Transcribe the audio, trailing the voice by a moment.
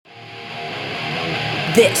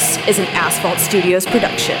This is an Asphalt Studios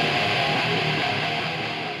production.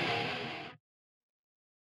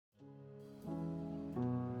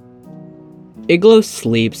 Iglos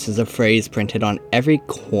sleeps is a phrase printed on every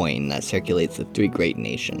coin that circulates the three great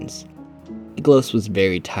nations. Iglos was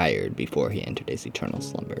very tired before he entered his eternal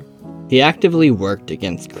slumber. He actively worked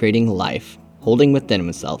against creating life, holding within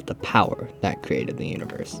himself the power that created the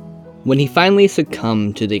universe. When he finally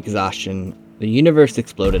succumbed to the exhaustion, the universe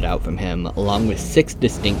exploded out from him, along with 6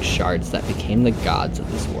 distinct shards that became the gods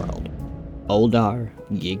of this world. Uldar,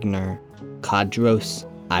 Yignar, Kadros,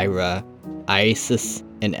 Ira, Isis,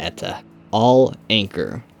 and Etta all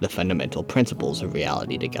anchor the fundamental principles of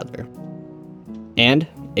reality together. And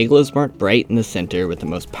Iglos burnt bright in the center with the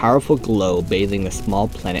most powerful glow bathing the small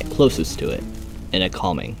planet closest to it in a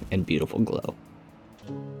calming and beautiful glow.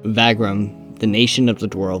 Vagrum, the nation of the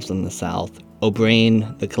dwarves in the south,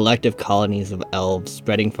 Obrain, the collective colonies of elves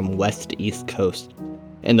spreading from west to east coast,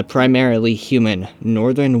 and the primarily human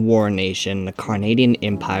northern war nation, the Carnadian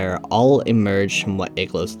Empire, all emerged from what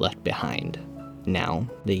Iglos left behind. Now,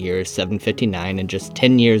 the year is 759, and just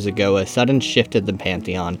 10 years ago, a sudden shift of the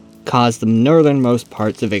Pantheon caused the northernmost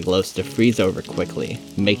parts of Iglos to freeze over quickly,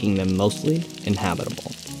 making them mostly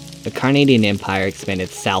inhabitable. The Carnadian Empire expanded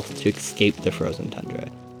south to escape the frozen tundra,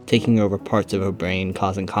 taking over parts of Obrain,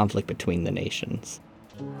 causing conflict between the nations.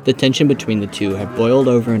 The tension between the two had boiled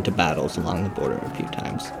over into battles along the border a few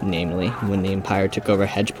times, namely when the Empire took over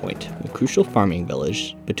Hedgepoint, a crucial farming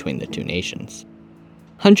village between the two nations.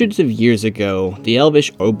 Hundreds of years ago, the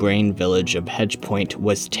elvish Obrain village of Hedgepoint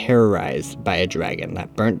was terrorized by a dragon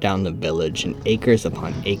that burnt down the village and acres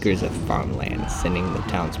upon acres of farmland, sending the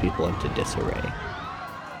townspeople into disarray.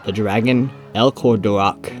 The dragon, El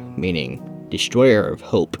Kordorak, meaning Destroyer of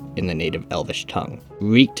Hope in the native Elvish tongue,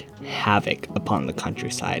 wreaked havoc upon the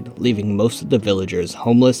countryside, leaving most of the villagers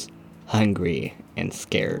homeless, hungry, and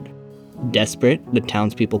scared. Desperate, the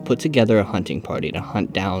townspeople put together a hunting party to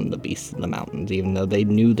hunt down the beasts of the mountains, even though they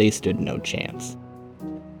knew they stood no chance.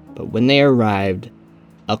 But when they arrived,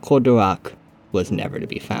 El Kordorak was never to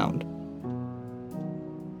be found.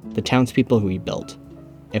 The townspeople rebuilt,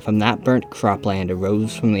 and from that burnt cropland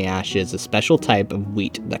arose from the ashes a special type of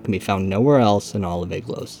wheat that can be found nowhere else in all of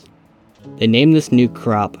Iglos. They named this new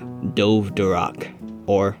crop Dove Durak,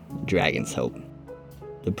 or Dragon's Hope.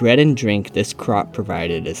 The bread and drink this crop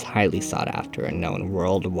provided is highly sought after and known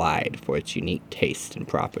worldwide for its unique taste and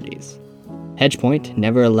properties. Hedgepoint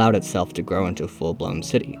never allowed itself to grow into a full-blown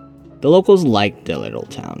city. The locals liked their little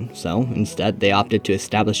town, so instead they opted to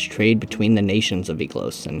establish trade between the nations of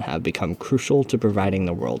Iglos and have become crucial to providing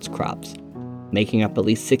the world's crops, making up at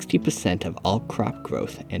least 60% of all crop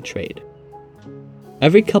growth and trade.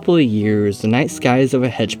 Every couple of years, the night skies over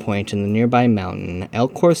Hedgepoint and the nearby mountain,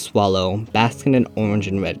 Elcor's swallow, bask in an orange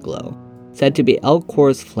and red glow, said to be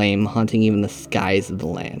Elcor's flame haunting even the skies of the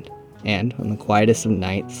land. And, on the quietest of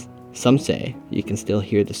nights, some say you can still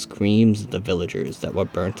hear the screams of the villagers that were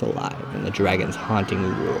burnt alive and the dragon's haunting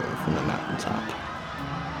roar from the mountaintop.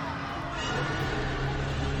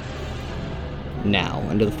 Now,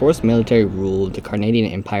 under the forced military rule of the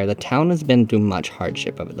Carnadian Empire, the town has been through much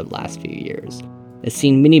hardship over the last few years. It's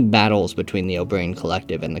seen many battles between the Obrain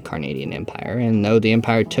Collective and the Carnadian Empire, and though the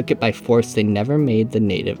Empire took it by force, they never made the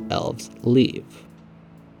native elves leave.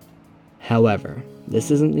 However,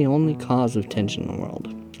 this isn't the only cause of tension in the world.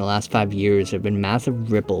 In the last 5 years, there have been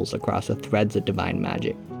massive ripples across the threads of divine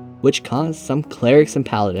magic, which caused some clerics and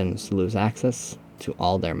paladins to lose access to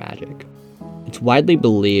all their magic. It's widely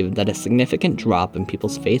believed that a significant drop in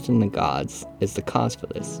people's faith in the gods is the cause for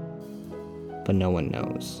this, but no one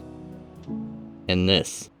knows. And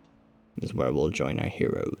this is where we'll join our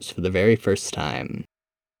heroes for the very first time.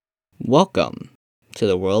 Welcome to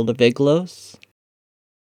the world of Iglos,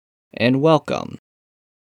 and welcome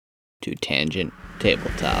to Tangent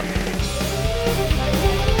Tabletop.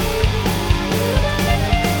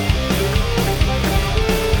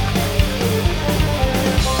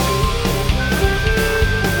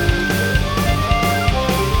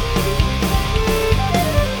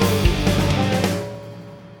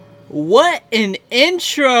 What an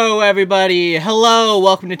intro, everybody! Hello,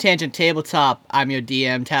 welcome to Tangent Tabletop. I'm your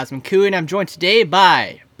DM, Tasman Koo, and I'm joined today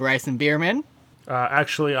by Bryson Bierman.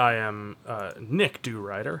 Actually, I am Nick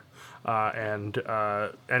Dewrider,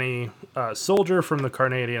 and any soldier from the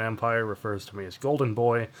Carnadian Empire refers to me as Golden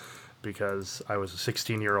Boy, because I was a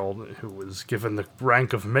 16-year-old who was given the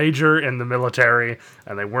rank of Major in the military,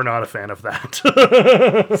 and they were not a fan of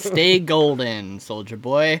that. Stay golden, Soldier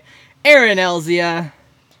Boy. Aaron Elzia.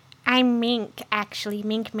 I'm Mink, actually.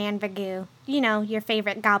 Mink Manvagoo. You know, your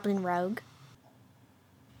favorite goblin rogue.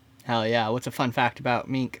 Hell yeah, what's a fun fact about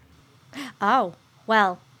Mink? Oh,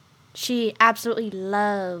 Well, she absolutely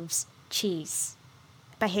loves cheese,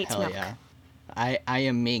 but hates Hell milk. yeah. I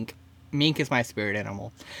am Mink. Mink is my spirit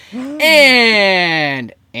animal.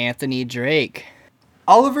 And Anthony Drake.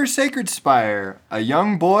 Oliver Sacred Spire, a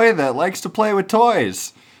young boy that likes to play with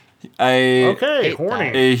toys. Okay, Hate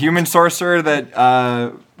horny. that. A human sorcerer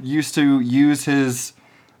that used to use his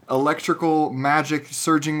electrical magic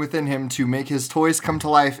surging within him to make his toys come to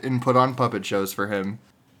life and put on puppet shows for him.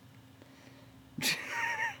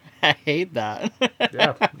 I hate that.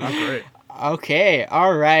 Yeah, not great. Okay,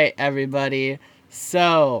 all right, everybody.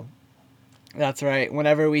 So, that's right.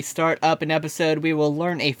 Whenever we start up an episode, we will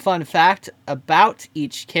learn a fun fact about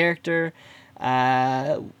each character.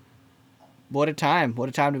 What a time. What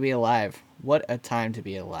a time to be alive. What a time to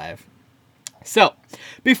be alive. So,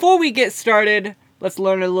 before we get started, let's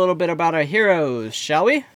learn a little bit about our heroes, shall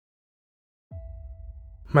we?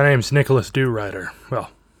 My name's Nicholas Dewrider.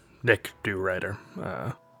 Well, Nick Dewrider.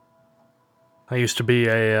 I used to be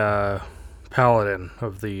a paladin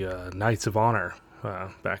of the Knights of Honor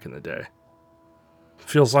back in the day.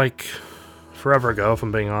 Feels like forever ago, if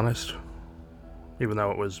I'm being honest. Even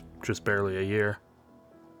though it was just barely a year.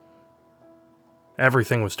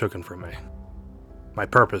 Everything was taken from me. My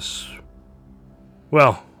purpose,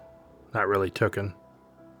 well, not really taken.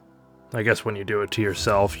 I guess when you do it to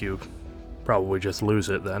yourself, you probably just lose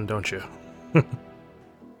it then, don't you?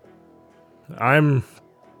 I'm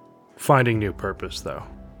finding new purpose, though.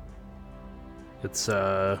 It's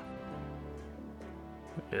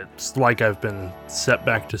like I've been set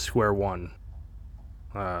back to square one.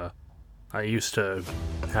 I used to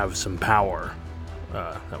have some power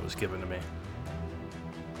that was given to me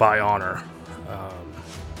by honor,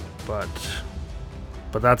 but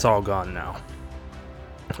that's all gone now.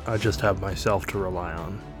 I just have myself to rely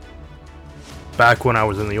on. Back when I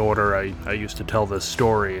was in the Order, I used to tell this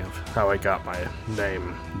story of how I got my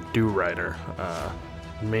name, Dewrider.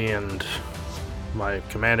 Me and my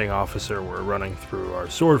commanding officer were running through our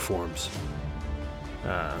sword forms.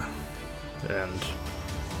 And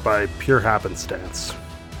by pure happenstance,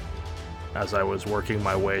 as I was working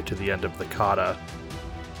my way to the end of the kata,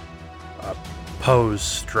 a pose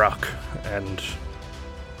struck, and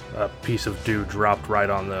a piece of dew dropped right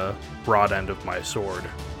on the broad end of my sword.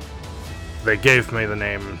 They gave me the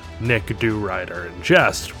name Nick Dewrider in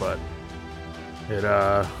jest, but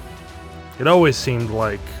it always seemed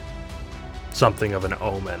like something of an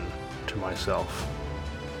omen to myself.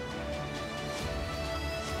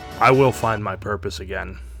 I will find my purpose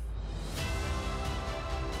again.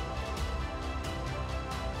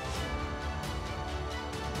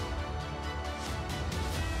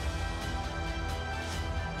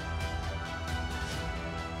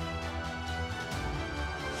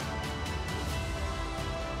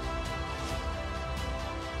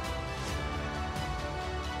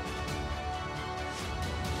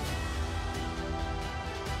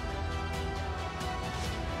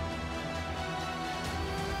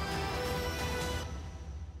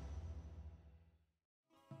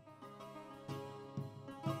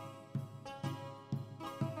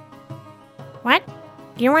 What?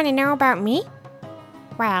 Do you want to know about me?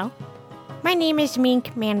 Well, my name is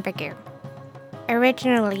Mink Manvergoo.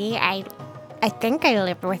 Originally, I think I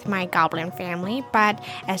lived with my goblin family, but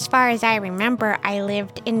as far as I remember, I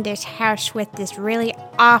lived in this house with this really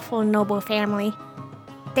awful noble family.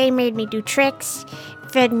 They made me do tricks,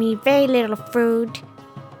 fed me very little food,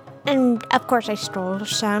 and of course I stole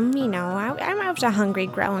some, I was a hungry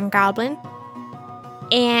growing goblin.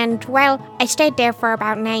 And, well, I stayed there for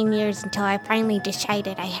about 9 years until I finally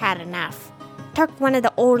decided I had enough. Took one of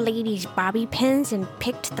the old lady's bobby pins and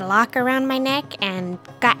picked the lock around my neck and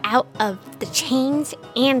got out of the chains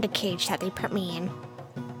and the cage that they put me in.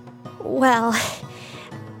 Well,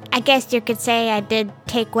 I guess you could say I did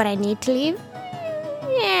take what I need to leave.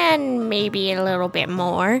 And maybe a little bit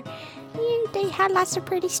more. They had lots of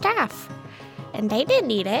pretty stuff. And they did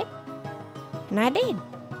need it. And I did.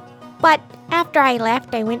 But after I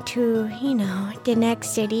left, I went to, the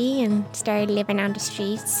next city and started living on the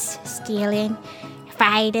streets, stealing,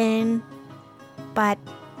 fighting, but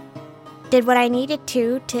did what I needed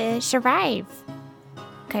to survive.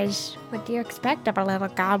 'Cause what do you expect of a little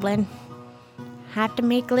goblin? Had to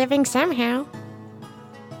make a living somehow.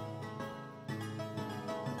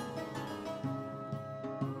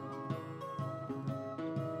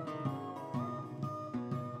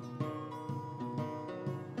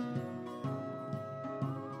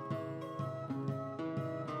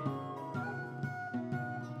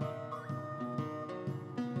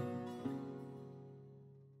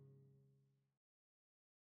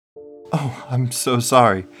 Oh, I'm so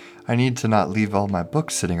sorry. I need to not leave all my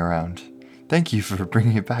books sitting around. Thank you for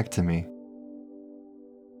bringing it back to me.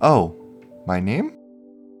 Oh, my name?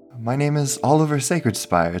 My name is Oliver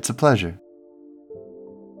Sacredspire. It's a pleasure.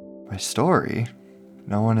 My story?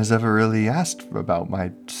 No one has ever really asked about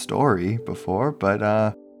my story before,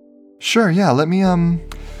 but sure, yeah. Let me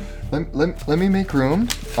let me make room.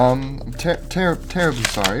 I'm terribly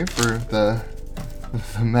sorry for the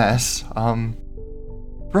mess.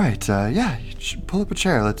 Right. Yeah. You should pull up a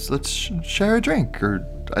chair. Let's share a drink, or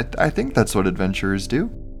I think that's what adventurers do.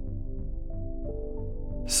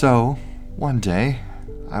 So, one day,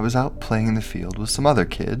 I was out playing in the field with some other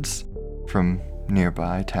kids from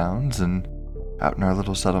nearby towns and out in our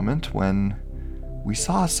little settlement when we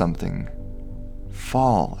saw something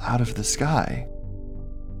fall out of the sky.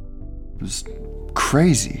 It was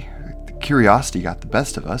crazy. The curiosity got the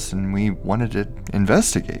best of us and we wanted to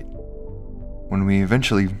investigate. When we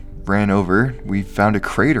eventually ran over, we found a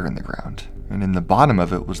crater in the ground, and in the bottom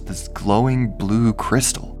of it was this glowing blue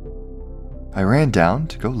crystal. I ran down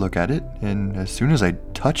to go look at it, and as soon as I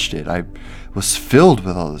touched it, I was filled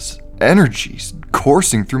with all this energy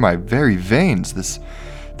coursing through my very veins, this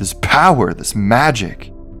power, this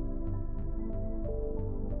magic.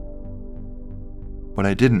 What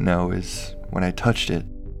I didn't know is, when I touched it,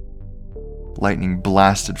 lightning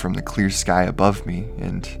blasted from the clear sky above me,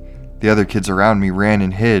 and the other kids around me ran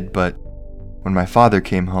and hid, but when my father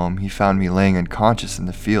came home, he found me laying unconscious in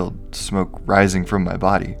the field, smoke rising from my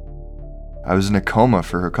body. I was in a coma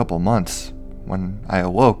for a couple months. When I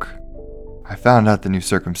awoke, I found out the new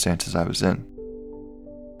circumstances I was in.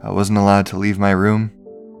 I wasn't allowed to leave my room,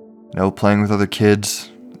 no playing with other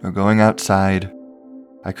kids, no going outside.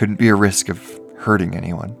 I couldn't be a risk of hurting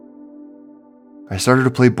anyone. I started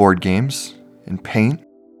to play board games and paint.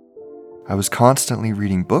 I was constantly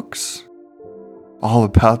reading books, all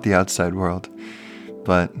about the outside world,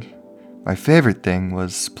 but my favorite thing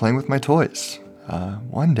was playing with my toys.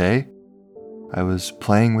 One day, I was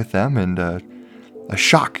playing with them and a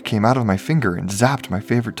shock came out of my finger and zapped my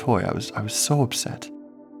favorite toy. I was so upset.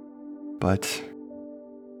 But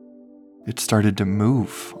it started to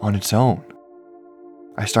move on its own.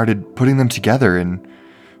 I started putting them together and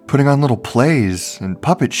putting on little plays and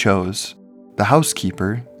puppet shows. The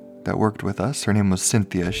housekeeper that worked with us, her name was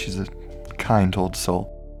Cynthia. She's a kind old soul.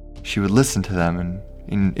 She would listen to them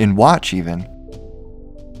and watch even.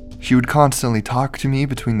 She would constantly talk to me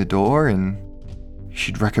between the door, and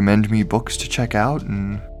she'd recommend me books to check out,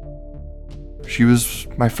 and she was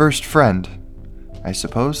my first friend, I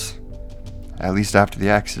suppose, at least after the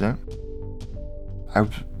accident. I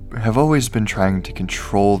have always been trying to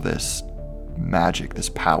control this magic, this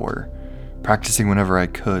power, practicing whenever I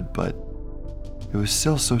could, but it was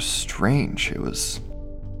still so strange.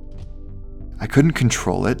 I couldn't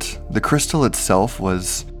control it. The crystal itself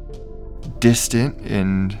was distant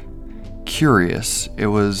and curious. It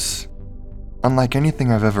was unlike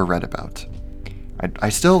anything I've ever read about. I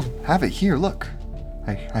still have it here, look.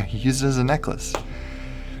 I use it as a necklace.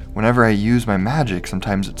 Whenever I use my magic,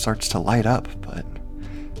 sometimes it starts to light up, but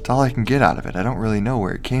it's all I can get out of it. I don't really know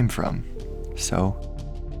where it came from. So,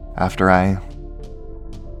 after I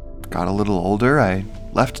got a little older, I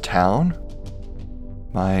left town,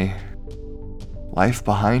 my life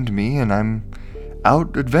behind me, and I'm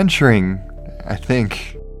out adventuring, I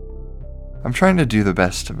think. I'm trying to do the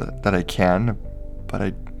best of it that I can,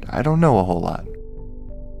 but I don't know a whole lot.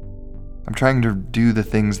 I'm trying to do the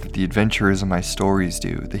things that the adventurers in my stories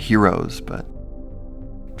do, the heroes, but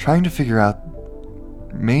trying to figure out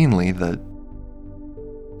mainly the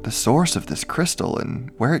source of this crystal and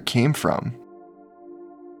where it came from,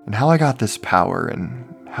 and how I got this power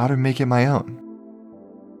and how to make it my own.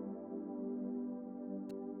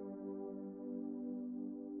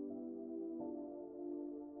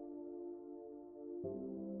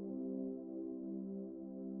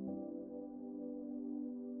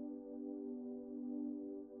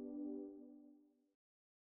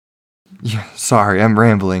 Yeah, sorry, I'm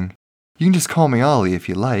rambling. You can just call me Ollie if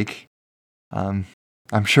you like. I'm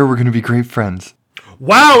sure we're gonna be great friends.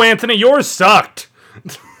 Wow, Anthony, yours sucked.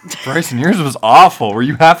 Bryson, yours was awful. Were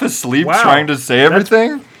you half asleep trying to say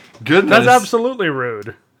everything? Goodness. That's absolutely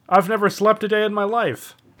rude. I've never slept a day in my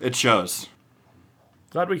life. It shows.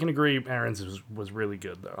 Glad we can agree Aaron's was really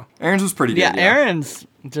good, though. Aaron's was pretty good. Yeah, Aaron's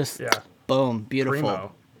just, Yeah. boom, beautiful.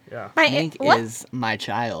 Primo. Yeah. Hank is my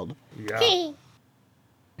child. Yeah.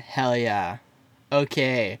 Hell yeah.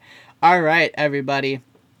 Okay. All right, everybody.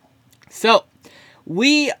 So,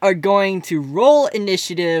 we are going to roll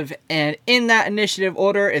initiative, and in that initiative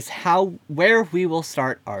order is where we will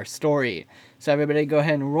start our story. So everybody go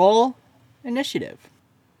ahead and roll initiative.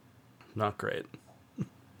 Not great.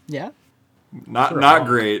 Yeah? Not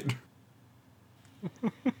great.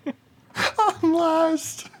 I'm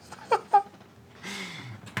last.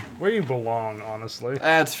 Where you belong, honestly.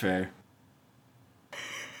 That's fair.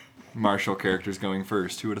 Martial character's going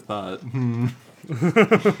first. Who would have thought?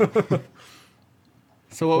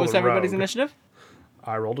 So what was Well, everybody's rogue. initiative?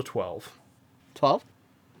 I rolled a 12. 12?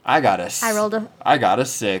 I got a I rolled a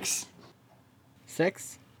 6.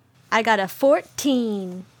 6? I got a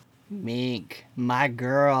 14. Mink, my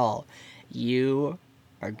girl, you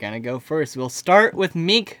are gonna go first. We'll start with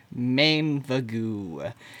Mink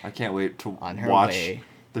Mainvagu. I can't wait to On her watch way.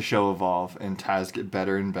 the show evolve and Taz get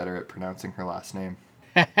better and better at pronouncing her last name.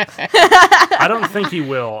 I don't think he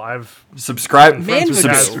will. I've Subscribe. friends with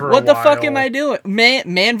Taz Manvagu. for a What the fuck while. am I doing?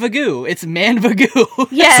 Manvagu. It's Manvagu.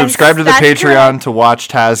 Yes. Subscribe to the that's Patreon correct. to watch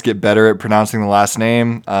Taz get better at pronouncing the last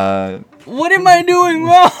name. What am I doing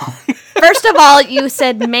wrong? First of all, you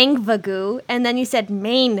said Mangvagu, and then you said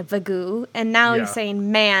Mainvagu, and now Yeah. you're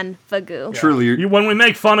saying Manvagu. Truly, You, when we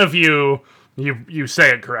make fun of you, you say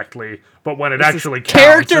it correctly. But when it This is actually counts,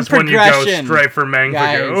 character is when you go progression, straight for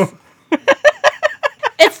Mangvagu. guys.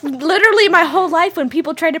 It's literally my whole life when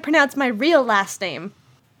people try to pronounce my real last name.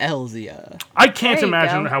 Elzia. I can't There you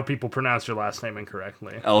imagine go. how people pronounce your last name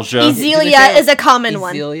incorrectly. Elja. Ezelia is a common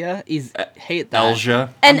one. Ezelia? Hate that. Elja.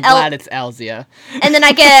 I'm And glad it's Elzia. And then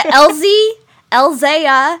I get Elzie,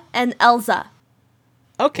 Elzea, and Elza.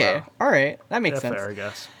 Okay, Wow. all right, that Yeah, makes sense. fair, I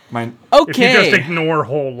guess. Mine. If you just Okay, ignore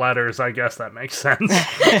whole letters, I guess that makes sense.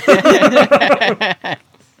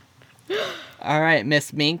 all right,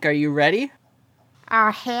 Miss Mink, are you ready?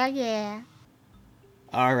 Oh, hell yeah.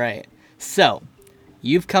 All right. So,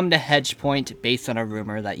 you've come to Hedge Point based on a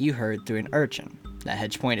rumor that you heard through an urchin. That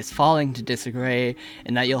Hedge Point is falling to disarray,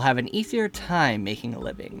 and that you'll have an easier time making a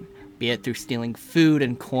living, be it through stealing food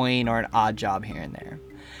and coin or an odd job here and there.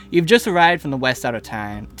 You've just arrived from the west out of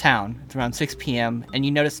town. It's around 6 p.m., and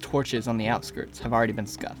you notice torches on the outskirts have already been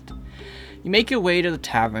scuffed. You make your way to the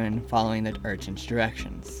tavern, following the urchin's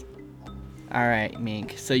directions. Alright,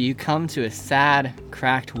 Mink, so you come to a sad,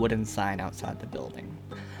 cracked wooden sign outside the building.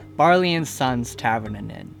 Barley and Sons Tavern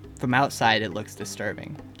and Inn. From outside, it looks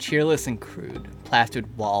disturbing. Cheerless and crude.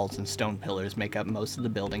 Plastered walls and stone pillars make up most of the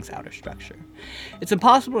building's outer structure. It's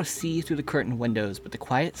impossible to see through the curtained windows, but the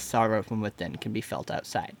quiet sorrow from within can be felt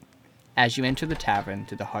outside. As you enter the tavern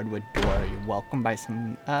through the hardwood door, you're welcomed by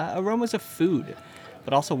some aromas of food,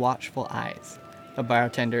 but also watchful eyes. A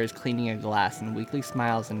bartender is cleaning a glass and weakly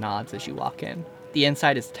smiles and nods as you walk in. The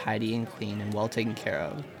inside is tidy and clean and well taken care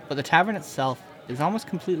of, but the tavern itself is almost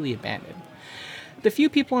completely abandoned. The few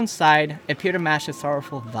people inside appear to match the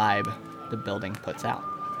sorrowful vibe the building puts out.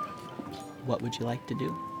 What would you like to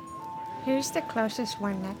do? Who's the closest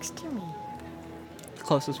one next to me? The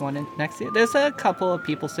closest one next to you? There's a couple of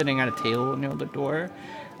people sitting at a table near the door.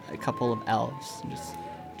 A couple of elves just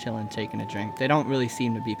chilling, taking a drink. They don't really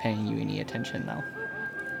seem to be paying you any attention, though.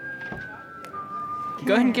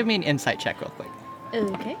 Go ahead and give me an insight check real quick.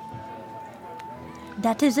 Okay.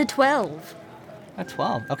 That is a 12. A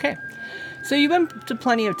 12. Okay. So you've been to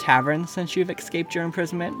plenty of taverns since you've escaped your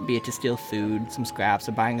imprisonment, be it to steal food, some scraps,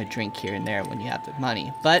 or buying a drink here and there when you have the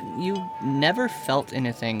money. But you never felt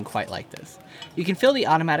anything quite like this. You can feel the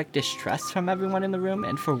automatic distrust from everyone in the room,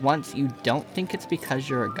 and for once you don't think it's because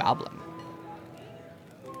you're a goblin.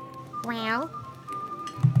 Well,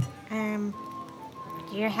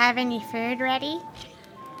 do you have any food ready?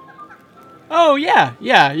 Oh,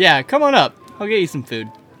 yeah. Come on up. I'll get you some food.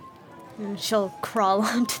 And she'll crawl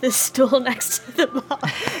onto the stool next to the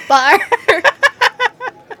bar.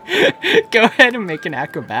 Go ahead and make an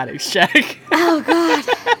acrobatics check. Oh, God.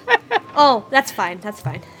 Oh, that's fine.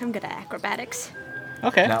 I'm good at acrobatics.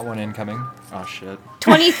 Okay. Not one incoming. Oh shit.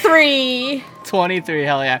 23. 23,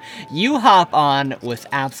 hell yeah. You hop on with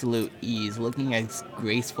absolute ease, looking as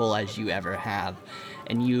graceful as you ever have.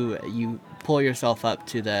 And you pull yourself up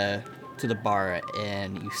to the bar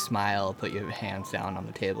and you smile, put your hands down on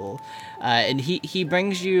the table. And he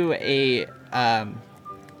brings you he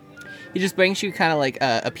just brings you kind of like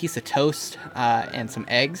a piece of toast and some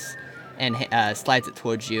eggs and slides it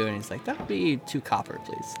towards you, and he's like, "That would be 2 copper,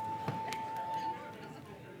 please."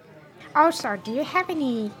 Also, do you have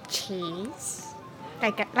any cheese?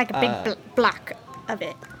 Like a big block of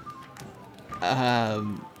it.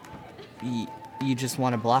 You just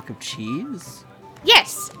want a block of cheese?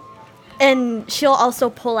 Yes. And she'll also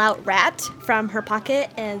pull out Rat from her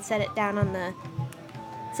pocket and set it down on the...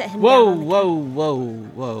 Set him down on the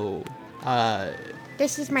Whoa.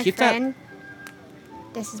 This is my Keep that- friend.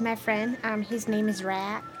 This is my friend. His name is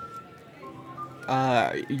Rat.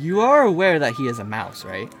 You are aware that he is a mouse,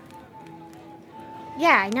 right?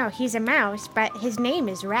 Yeah, I know he's a mouse, but his name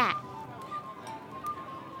is Rat.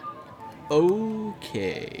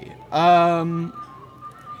 Okay.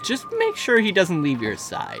 Just make sure he doesn't leave your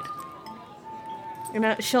side.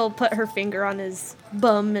 She'll put her finger on his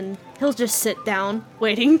bum, and he'll just sit down,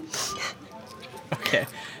 waiting. Okay.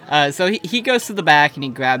 So he goes to the back, and he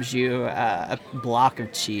grabs you a block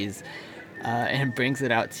of cheese, and brings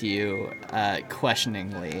it out to you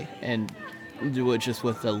questioningly, and just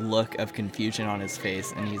with a look of confusion on his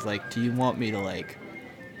face. And he's like, do you want me to, like,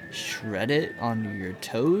 shred it on your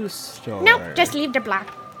toast? Or... Nope, just leave the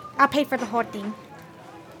block. I'll pay for the whole thing.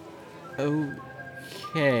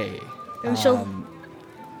 Okay. And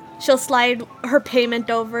she'll slide her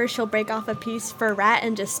payment over. She'll break off a piece for Rat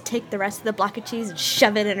and just take the rest of the block of cheese and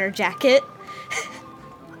shove it in her jacket.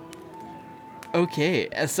 Okay.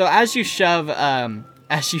 So as you shove a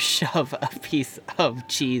piece of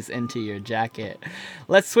cheese into your jacket,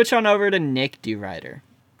 let's switch on over to Nick DeRider.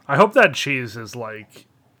 I hope that cheese is like,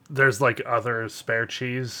 there's like other spare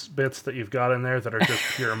cheese bits that you've got in there that are just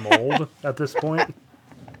pure mold at this point.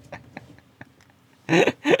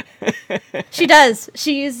 She does.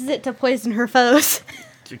 She uses it to poison her foes.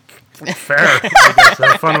 Fair. I guess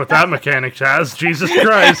have fun with that mechanic, Chaz. Jesus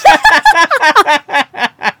Christ.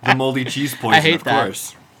 The moldy cheese poison, I hate of that.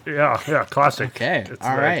 course. Yeah, classic. Okay, It's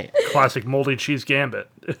all the right. Classic moldy cheese gambit.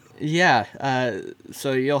 Yeah,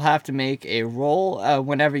 so you'll have to make a roll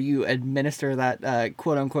whenever you administer that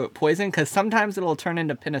quote-unquote poison, because sometimes it'll turn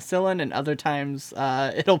into penicillin and other times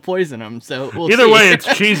it'll poison them, so we'll Either see. way, it's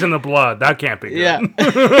cheese in the blood. That can't be good. Yeah.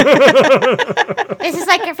 This is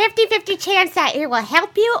like a 50-50 chance that it will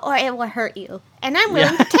help you or it will hurt you. And I'm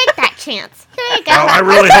willing to take that chance. Here you go. Well, I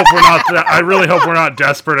really hope we're not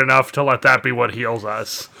desperate enough to let that be what heals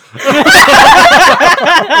us.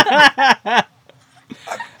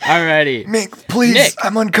 Alrighty. Mink, please, Nick.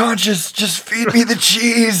 I'm unconscious. Just feed me the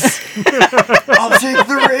cheese. I'll take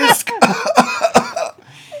the risk.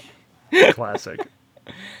 Classic.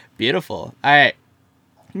 Beautiful. Alright.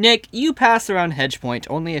 Nick, you passed around Hedgepoint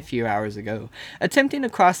only a few hours ago, attempting to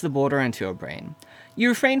cross the border into O'Brien. You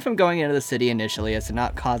refrained from going into the city initially as to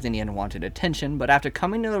not cause any unwanted attention, but after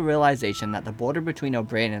coming to the realization that the border between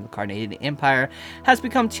O'Brien and the Carnadian Empire has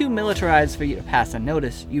become too militarized for you to pass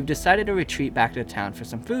unnoticed, you've decided to retreat back to town for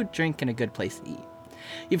some food, drink, and a good place to eat.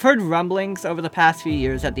 You've heard rumblings over the past few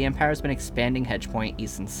years that the Empire has been expanding Hedgepoint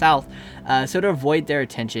east and south, so to avoid their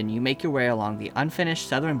attention, you make your way along the unfinished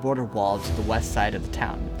southern border wall to the west side of the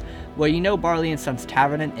town, where you know Barley & Sons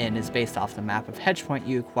Tavern and Inn is based off the map of Hedgepoint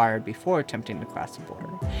you acquired before attempting to cross the border.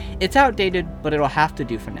 It's outdated, but it'll have to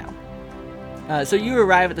do for now. So you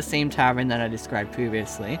arrive at the same tavern that I described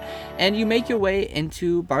previously, and you make your way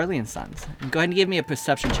into Barley & Sons. Go ahead and give me a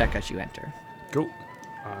perception check as you enter. Cool.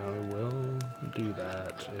 I will do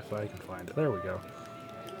that if I can find it. There we go.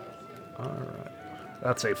 Alright.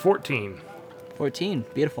 That's a 14. 14.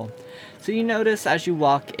 Beautiful. So you notice as you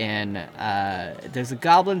walk in, there's a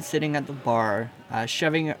goblin sitting at the bar,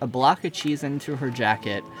 shoving a block of cheese into her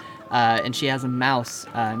jacket, and she has a mouse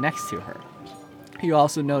next to her. You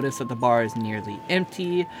also notice that the bar is nearly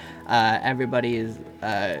empty. Everybody is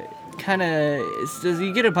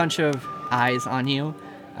you get a bunch of eyes on you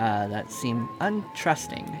that seem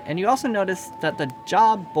untrusting. And you also notice that the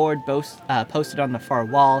job board posted on the far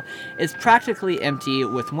wall is practically empty,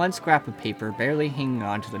 with one scrap of paper barely hanging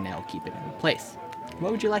on to the nail keeping it in place.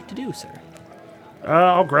 What would you like to do, sir?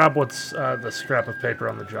 I'll grab what's the scrap of paper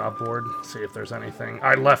on the job board, see if there's anything.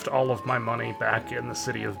 I left all of my money back in the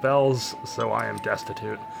City of Bells, so I am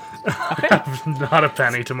destitute. I have not a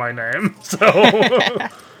penny to my name, so...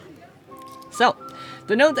 So,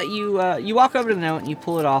 the note that you walk over to the note and you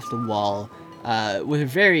pull it off the wall with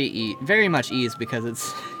very much ease, because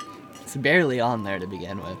it's barely on there to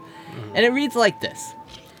begin with. And it reads like this.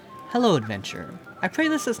 Hello, adventurer. I pray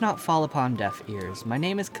this does not fall upon deaf ears. My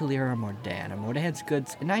name is Kalira Mordan of Mordahead's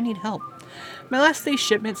Goods, and I need help. My last day's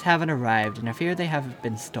shipments haven't arrived, and I fear they have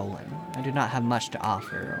been stolen. I do not have much to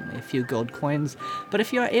offer, only a few gold coins, but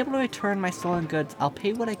if you are able to return my stolen goods, I'll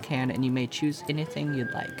pay what I can, and you may choose anything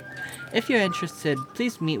you'd like. If you're interested,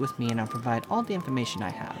 please meet with me, and I'll provide all the information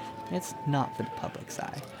I have. It's not for the public's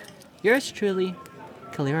eye. Yours truly,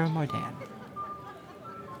 Kalira Mordan.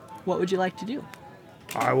 What would you like to do?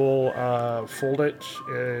 I will fold it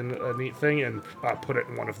in a neat thing and put it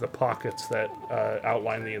in one of the pockets that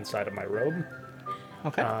outline the inside of my robe.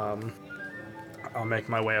 Okay. I'll make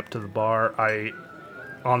my way up to the bar.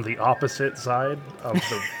 On the opposite side of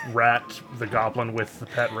the rat, the goblin with the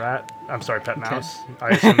pet rat. I'm sorry, pet mouse. I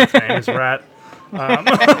assume its name is Rat.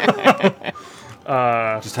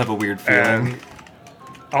 Just have a weird feeling. And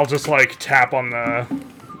I'll just like tap on the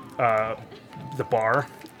bar.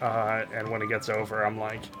 And when it gets over, I'm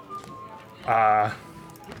like,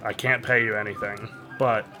 I can't pay you anything,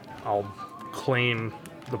 but I'll clean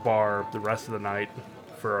the bar the rest of the night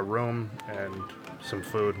for a room and some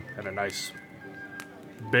food and a nice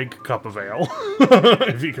big cup of ale,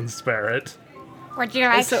 if you can spare it. Would you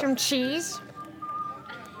like So- some cheese?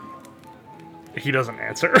 He doesn't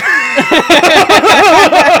answer.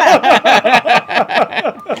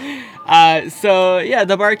 So yeah,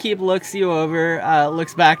 the barkeep looks you over,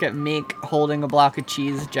 looks back at Mink holding a block of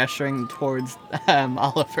cheese, gesturing towards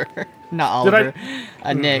Oliver, not Did I-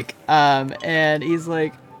 Oliver, Nick, and he's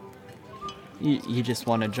like, "You just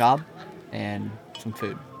want a job and some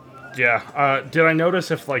food." Yeah. Did I notice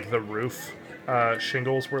if like the roof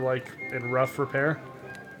shingles were like in rough repair?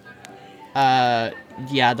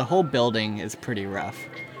 Yeah, the whole building is pretty rough.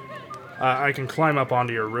 I can climb up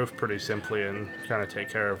onto your roof pretty simply and kind of take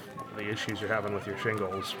care of the issues you're having with your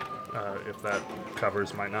shingles, if that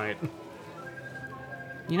covers my night.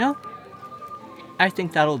 You know, I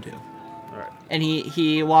think that'll do. All right. And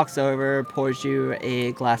he walks over, pours you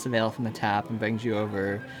a glass of ale from the tap, and brings you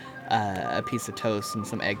over a piece of toast and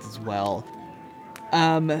some eggs as well.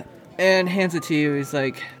 And hands it to you. He's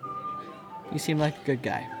like, "You seem like a good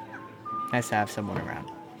guy. Nice to have someone around."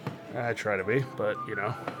 I try to be, but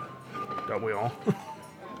don't we all?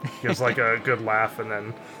 Gives like a good laugh and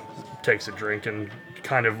then takes a drink and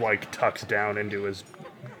kind of like tucks down into his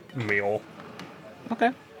meal.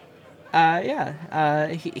 Okay. Yeah.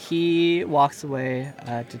 He walks away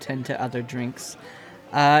to tend to other drinks.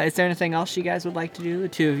 Is there anything else you guys would like to do, the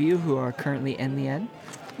two of you who are currently in the inn?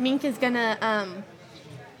 Mink is gonna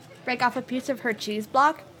break off a piece of her cheese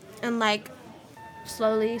block and like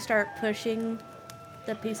slowly start pushing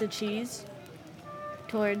the piece of cheese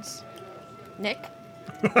towards Nick.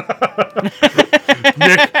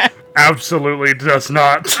 Nick absolutely does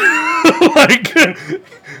not. Like,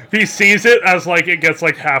 he sees it as like it gets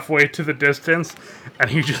like halfway to the distance,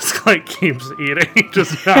 and he just like keeps eating,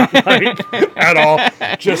 just not like at all.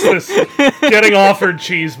 Just this getting offered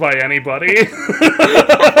cheese by anybody.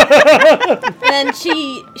 And then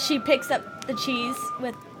she picks up the cheese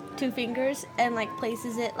with 2 fingers and like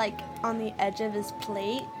places it like on the edge of his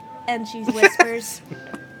plate, and she whispers,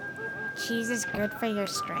 Cheese is good for your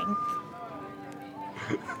strength.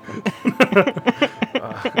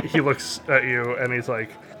 He looks at you and he's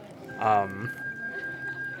like, I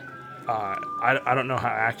don't know how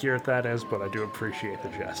accurate that is, but I do appreciate the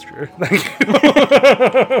gesture. Thank you.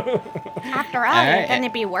 After all, All you're right. going to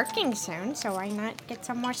be working soon, so why not get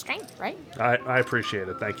some more strength, right? I appreciate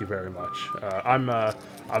it. Thank you very much.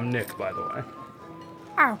 I'm Nick, by the way.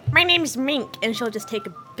 Oh, my name's Mink. and she'll just take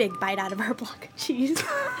a big bite out of her block of cheese.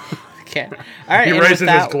 Okay. All right. He and with raises his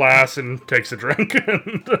that- glass and takes a drink.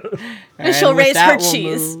 And she'll with raise that, her we'll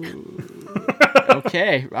cheese.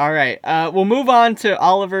 Okay. All right. We'll move on to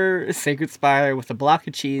Oliver Sacred Spire with a block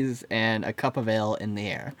of cheese and a cup of ale in the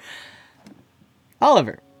air.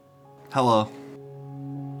 Oliver. Hello.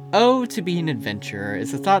 Oh, to be an adventurer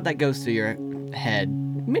is a thought that goes through your head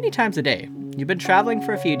many times a day. You've been traveling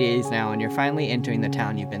for a few days now, and you're finally entering the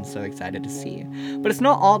town you've been so excited to see. But it's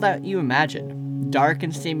not all that you imagined. Dark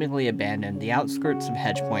and seemingly abandoned, the outskirts of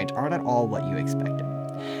Hedgepoint aren't at all what you expected.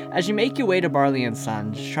 As you make your way to Barley and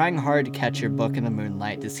Sons, trying hard to catch your book in the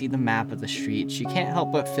moonlight to see the map of the streets, you can't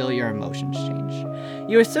help but feel your emotions change.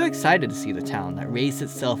 You are so excited to see the town that raised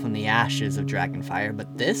itself in the ashes of Dragonfire,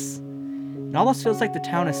 but this? It almost feels like the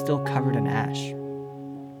town is still covered in ash.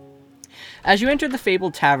 As you enter the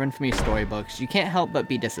fabled tavern from your storybooks, you can't help but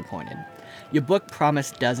be disappointed. Your book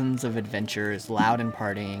promised dozens of adventurers, loud and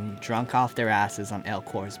partying, drunk off their asses on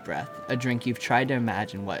Elcor's breath, a drink you've tried to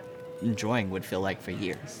imagine what enjoying would feel like for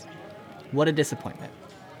years. What a disappointment.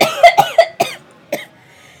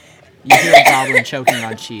 You hear a goblin choking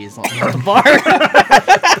on cheese at the bar.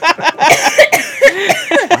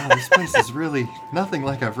 Wow, this place is really nothing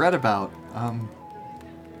like I've read about.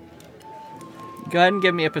 Go ahead and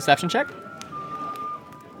give me a perception check.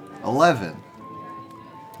 11.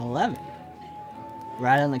 11.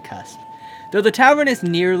 Right on the cusp. Though the tavern is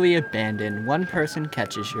nearly abandoned, one person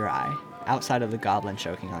catches your eye, outside of the goblin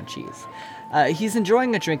choking on cheese. He's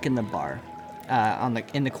enjoying a drink in the bar,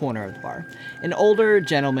 in the corner of the bar. An older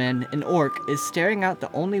gentleman, an orc, is staring out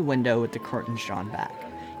the only window with the curtains drawn back.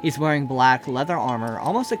 He's wearing black leather armor,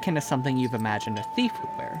 almost akin to something you've imagined a thief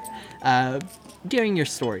would wear. During your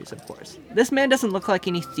stories, of course. This man doesn't look like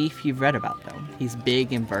any thief you've read about, though. He's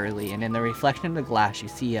big and burly, and in the reflection of the glass you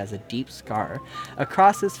see he has a deep scar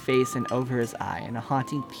across his face and over his eye, and a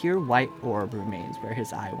haunting pure white orb remains where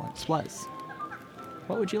his eye once was.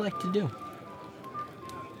 What would you like to do?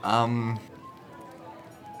 I'm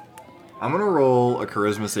gonna roll a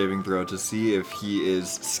charisma saving throw to see if he is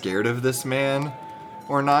scared of this man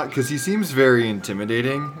or not, because he seems very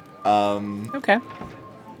intimidating. Okay.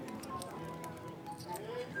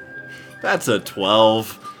 That's a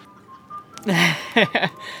 12.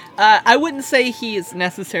 I wouldn't say he is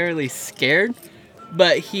necessarily scared,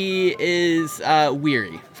 but he is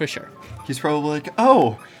weary, for sure. He's probably like,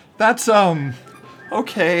 oh, that's,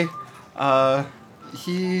 okay.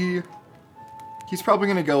 He's probably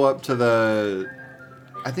gonna go up to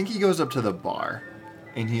I think he goes up to the bar,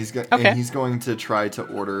 and he's going to try to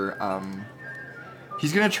order,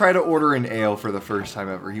 he's gonna try to order an ale for the first time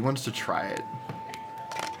ever. He wants to try it.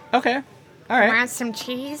 Okay. All right. Want some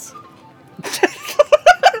cheese?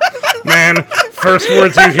 Man, first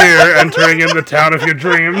words you hear entering in the town of your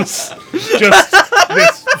dreams. Just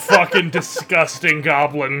this fucking disgusting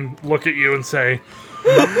goblin look at you and say,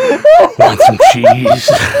 "Want some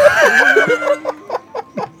cheese?"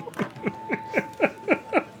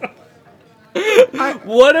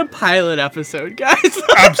 What a pilot episode, guys.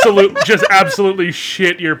 Absolutely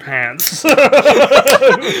shit your pants.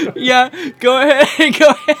 Yeah, go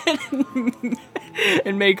ahead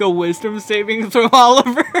and make a wisdom saving throw,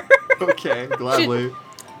 Oliver. Okay, gladly.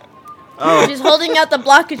 She's holding out the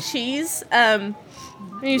block of cheese. And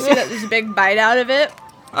you see that there's a big bite out of it.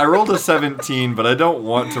 I rolled a 17, but I don't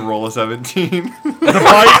want to roll a 17.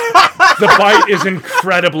 The bite is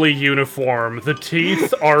incredibly uniform. The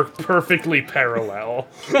teeth are perfectly parallel.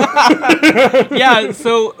 Yeah,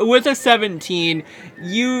 so with a 17,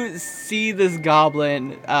 you see this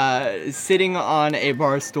goblin sitting on a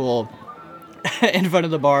bar stool in front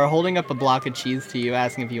of the bar, holding up a block of cheese to you,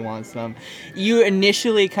 asking if you want some. You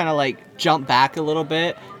initially kind of like jump back a little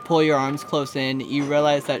bit, pull your arms close in. You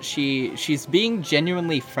realize that she's being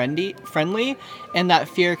genuinely friendly, and that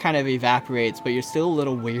fear kind of evaporates, but you're still a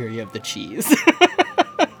little weary of the cheese.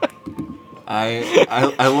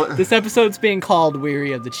 This episode's being called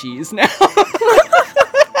Weary of the Cheese now.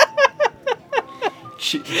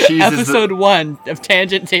 Cheese Episode 1 of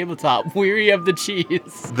Tangent Tabletop, Weary of the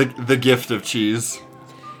Cheese. The gift of cheese.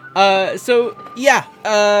 So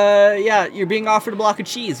you're being offered a block of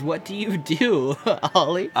cheese. What do you do,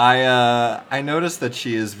 Ollie? I noticed that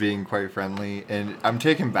she is being quite friendly, and I'm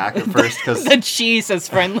taken back at first because the cheese is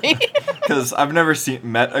friendly. Because I've never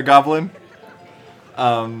met a goblin.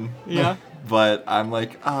 Yeah. But I'm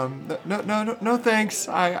like, no, thanks.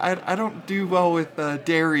 I don't do well with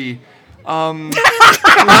dairy.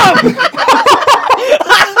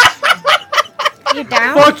 You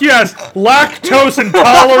down? Fuck yes, lactose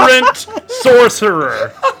intolerant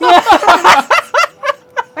sorcerer.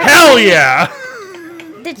 Hell yeah.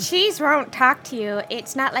 The cheese won't talk to you.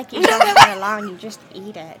 It's not like you don't get along. You just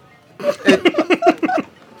eat it.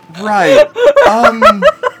 Right.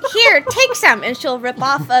 Here, take some. And she'll rip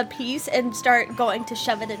off a piece and start going to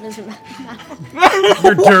shove it in his mouth.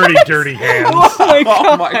 Your dirty hands.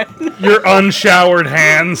 Oh my god. Your unshowered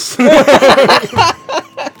hands.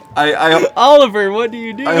 Oliver, what do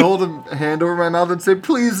you do? I hold a hand over my mouth and say,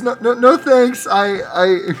 please, no, thanks.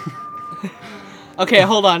 Okay,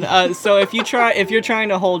 hold on. So if you're trying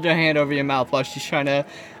to hold your hand over your mouth while she's trying to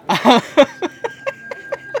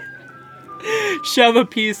shove a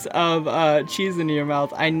piece of cheese into your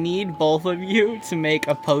mouth, I need both of you to make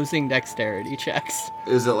opposing dexterity checks.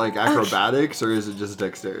 Is it like acrobatics or is it just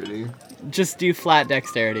dexterity? Just do flat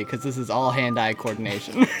dexterity, because this is all hand-eye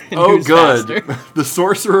coordination. Oh, Who's good. faster? The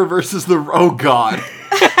sorcerer versus the... Oh, God.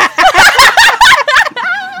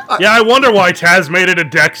 Yeah, I wonder why Taz made it a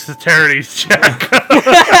dexterity check.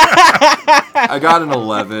 I got an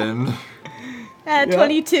 11.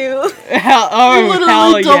 22. Hell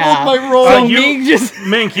Literally doubled yeah. my roll. So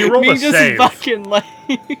Mink, you roll a save. Fucking like...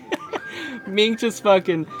 Mink just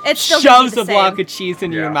fucking It's still shoves gonna a be the block same. of cheese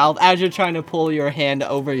into your Yeah. mouth as you're trying to pull your hand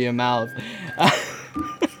over your mouth.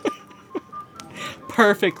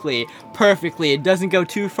 Perfectly. It doesn't go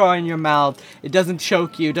too far in your mouth. It doesn't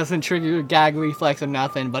choke you. It doesn't trigger your gag reflex or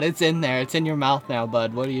nothing. But it's in there. It's in your mouth now,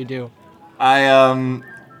 bud. What do you do? I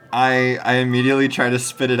immediately try to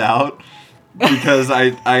spit it out because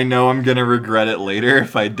I know I'm gonna regret it later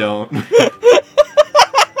if I don't.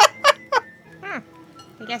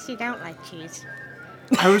 I guess you don't like cheese.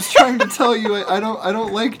 I was trying to tell you I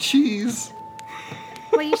don't like cheese.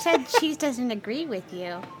 Well, you said cheese doesn't agree with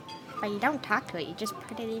you. But you don't talk to it. You just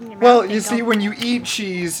put it in your mouth. Well, and you go, see, when you eat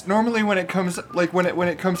cheese, normally when it comes when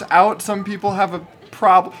it comes out, some people have a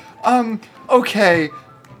problem. Okay.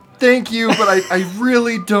 Thank you, but I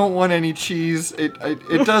really don't want any cheese.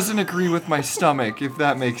 It doesn't agree with my stomach, if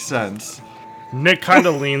that makes sense. Nick kind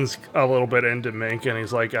of leans a little bit into Mink, and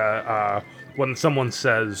he's like, when someone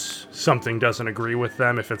says something doesn't agree with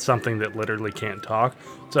them, if it's something that literally can't talk,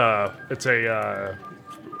 it's a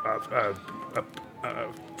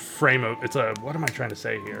frame of. It's a. What am I trying to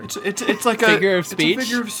say here? It's like Figure of speech? It's a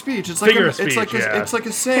figure of speech. It's Figure like of speech, yeah. it's like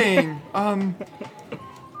a saying.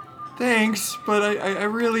 Thanks, but I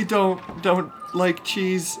really don't like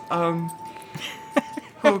cheese.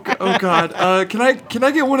 Oh God. Can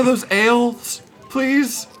I get one of those ales,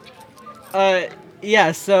 please?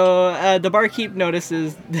 Yeah, so the barkeep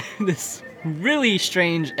notices this really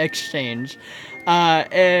strange exchange,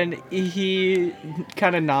 and he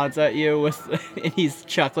kind of nods at you and he's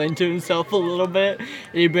chuckling to himself a little bit, and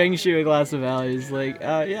he brings you a glass of ale. He's like,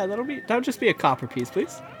 yeah, that'll just be a copper piece,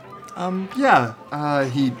 please. Yeah.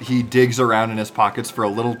 He digs around in his pockets for a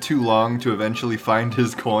little too long to eventually find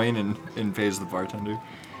his coin and pays the bartender.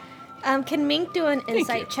 Can Mink do an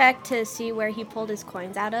insight check to see where he pulled his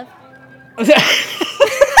coins out of?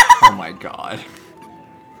 Oh my God.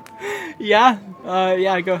 Yeah,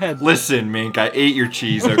 go ahead. Listen, Mink, I ate your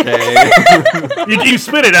cheese, okay? You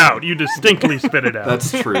spit it out. You distinctly spit it out.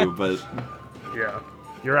 That's true, but... Yeah.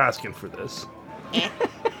 You're asking for this.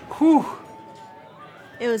 Whew.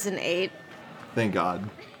 It was an 8. Thank God.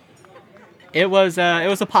 It was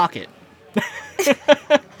a pocket.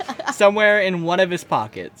 Somewhere in one of his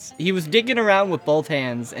pockets. He was digging around with both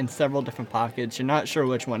hands in several different pockets. You're not sure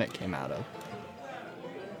which one it came out of.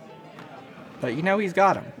 But you know he's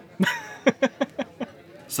got him.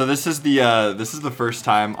 So this is the first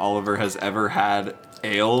time Oliver has ever had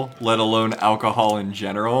ale, let alone alcohol in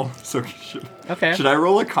general. So should I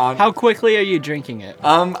roll a con? How quickly are you drinking it?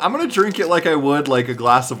 I'm gonna drink it like I would like a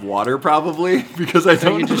glass of water, probably, because I So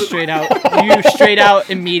don't. you just straight out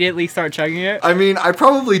immediately start chugging it? I mean, I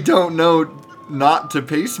probably don't know not to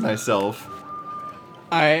pace myself.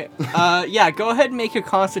 Alright. Yeah, go ahead and make a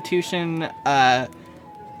constitution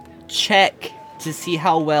check to see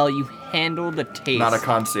how well you handle the taste. Not a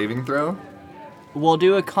con saving throw. We'll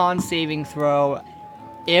do a con saving throw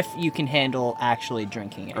if you can handle actually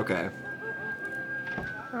drinking it. Okay.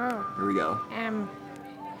 Oh, Here we go. um,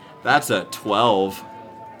 That's a 12.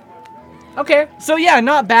 Okay, so yeah,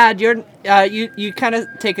 not bad. You kind of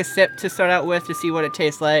take a sip to start out with to see what it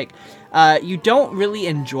tastes like. You don't really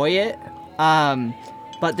enjoy it,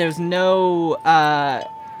 but there's no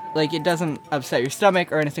like it doesn't upset your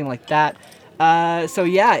stomach or anything like that. So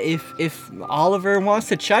yeah, if Oliver wants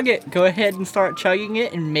to chug it, go ahead and start chugging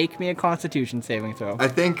it and make me a Constitution saving throw. I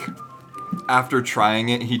think after trying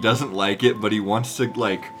it, he doesn't like it, but he wants to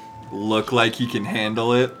like look like he can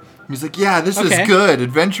handle it. He's like, yeah, this is good.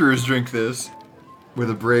 Adventurers drink this. With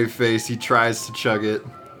a brave face, he tries to chug it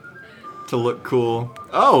to look cool.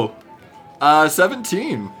 Oh,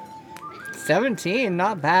 17. 17,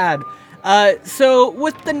 not bad. So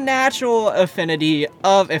with the natural affinity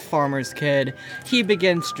of a farmer's kid, he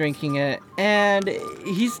begins drinking it, and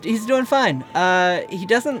he's doing fine. He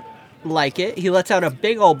doesn't like it. He lets out a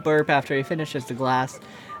big old burp after he finishes the glass,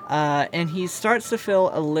 and he starts to feel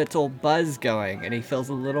a little buzz going, and he feels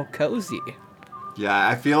a little cozy. Yeah,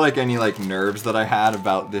 I feel like any like nerves that I had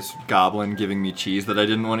about this goblin giving me cheese that I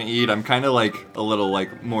didn't want to eat, I'm kind of like a little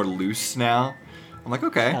like more loose now. I'm like,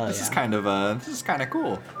 okay, this is kind of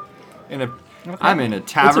cool. I'm in a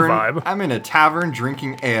tavern. vibe. I'm in a tavern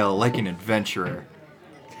drinking ale like an adventurer.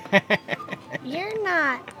 you're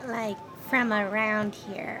not, like, from around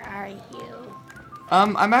here, are you?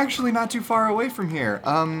 I'm actually not too far away from here.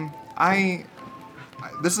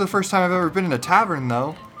 This is the first time I've ever been in a tavern,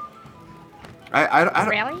 though. I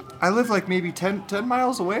Really? I live like maybe 10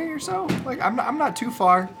 miles away or so. Like I'm not too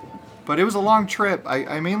far, but it was a long trip.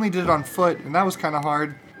 I mainly did it on foot, and that was kind of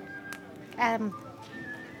hard.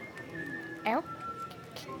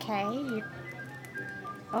 Okay.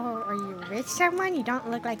 Oh, are you with someone? You don't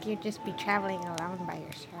look like you'd just be traveling alone by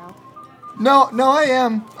yourself. No, I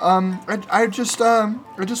am. I just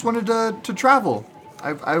wanted to travel.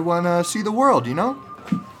 I want to see the world, you know?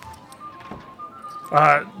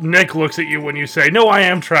 Nick looks at you when you say, "No, I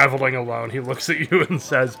am traveling alone." He looks at you and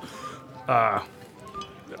says, "A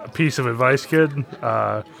piece of advice, kid.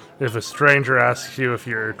 If a stranger asks you if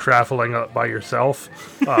you're traveling up by yourself,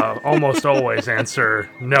 almost always answer,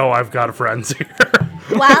 'No, I've got friends here.'"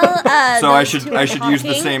 While So I those should- two are I should use the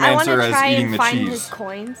talking, same I answer wanna as try eating and the find cheese. his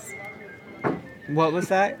coins. What was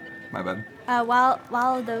that? My bad.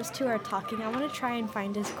 While those two are talking, I want to try and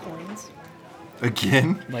find his coins.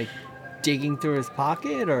 Again? Like digging through his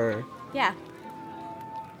pocket, or? Yeah.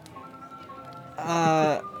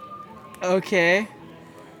 Okay.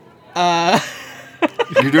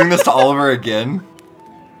 You're doing this to Oliver again?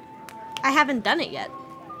 I haven't done it yet.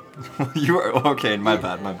 You are okay. My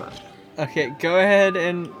bad. Okay, go ahead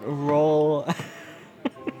and roll.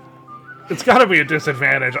 It's got to be a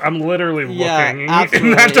disadvantage. I'm literally Yeah, looking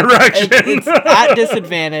absolutely. in that direction. It's at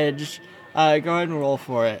disadvantage. Go ahead and roll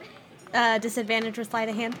for it. Disadvantage with sleight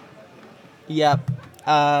of hand. Yep.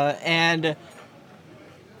 And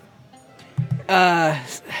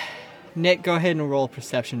Nick, go ahead and roll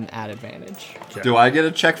perception at advantage. Do I get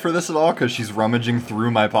a check for this at all? Because she's rummaging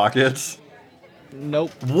through my pockets.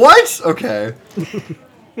 Nope. What? Okay.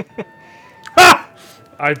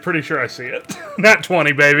 I'm pretty sure I see it. Nat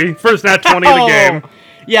 20, baby. First nat 20 of the game.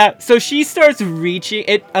 Yeah, so she starts reaching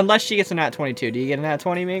it unless she gets a nat 22. Do you get a nat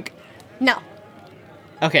 20, Mink? No.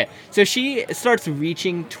 Okay, so she starts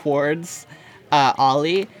reaching towards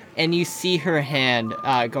Ollie, and you see her hand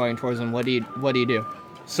going towards him. What do you do?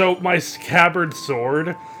 So my scabbard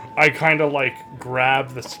sword, I kind of like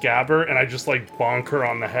grab the scabbard and I just like bonk her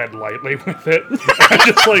on the head lightly with it. I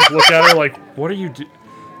just like look at her like, what are you do?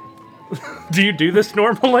 Do you do this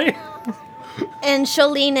normally? And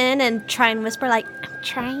she'll lean in and try and whisper like, I'm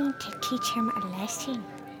trying to teach him a lesson.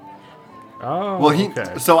 Oh, Well,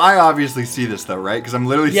 okay. So I obviously see this though, right? Because I'm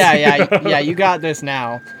literally. Yeah, you got this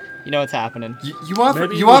now. You know what's happening. You offered.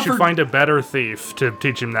 Maybe You we offered. should find a better thief to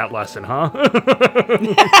teach him that lesson, huh?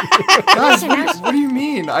 Guys, what do you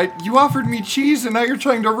mean? You offered me cheese and now you're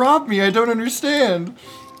trying to rob me. I don't understand.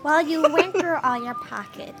 Well, you went through all your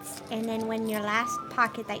pockets, and then when your last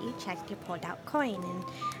pocket that you checked, you pulled out coin. And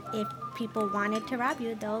if people wanted to rob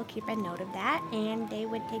you, they'll keep a note of that, and they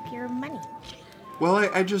would take your money. Well,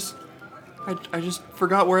 I just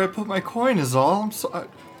forgot where I put my coin. Is all.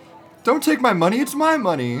 Don't take my money. It's my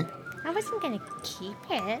money. I wasn't gonna keep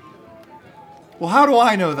it. Well, how do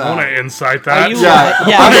I know that? I want to insight that. you- Yeah,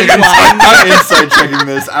 Yeah, are you lying? I'm inside checking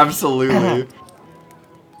this. Absolutely.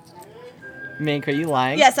 Mink, are you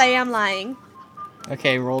lying? yes, I am lying.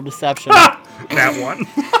 Okay, roll deception. That one.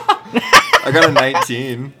 I got a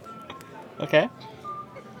 19. Okay.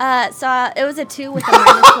 So it was a 2 with a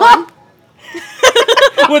 -1.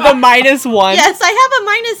 With a -1. Yes, I have a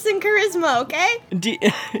minus in charisma, okay?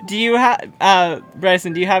 Do you have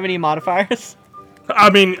Bryson? Do you have any modifiers?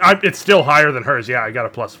 I mean, it's still higher than hers. Yeah, I got a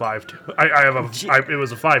 +5 too. I have it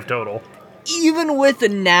was a 5 total. Even with a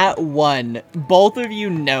nat 1, both of you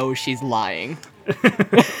know she's lying.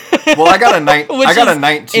 Well, I got a Which I got a is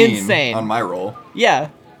 19 insane. on my roll. Yeah.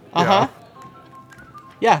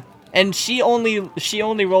 Yeah. And she only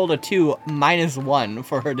rolled a 2 -1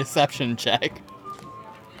 for her deception check.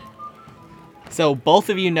 So both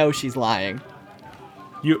of you know she's lying.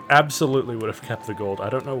 You absolutely would have kept the gold. I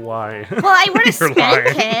don't know why. Well, I would have You're spent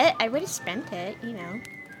lying. it. I would have spent it, you know.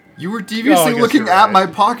 You were Oh, I deviously guess looking you're at right. my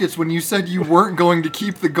pockets when you said you weren't going to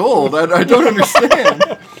keep the gold. I don't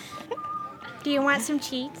understand. Do you want some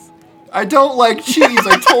cheese? I don't like cheese.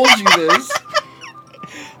 I told you this.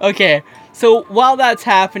 Okay, so while that's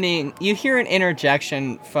happening, you hear an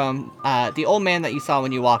interjection from the old man that you saw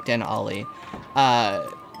when you walked in, Ollie.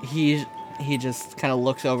 He just kind of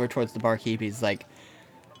looks over towards the barkeep. He's like,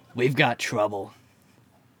 "We've got trouble."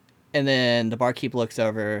 And then the barkeep looks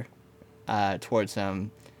over towards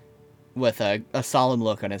him with a solemn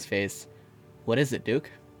look on his face. "What is it, Duke?"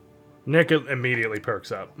 Nick immediately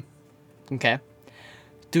perks up. Okay.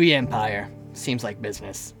 Dewey Empire. Seems like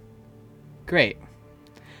business. Great.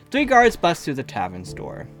 3 guards bust through the tavern's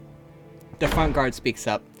door. The front guard speaks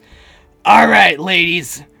up. All right,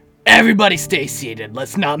 ladies. Everybody stay seated.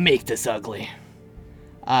 Let's not make this ugly.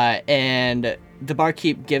 And the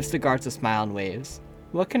barkeep gives the guards a smile and waves.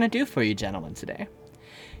 What can I do for you gentlemen today?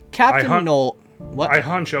 Captain Knoll... What? I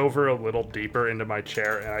hunch over a little deeper into my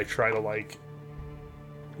chair and I try to like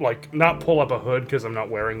not pull up a hood because I'm not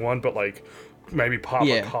wearing one, but like maybe pop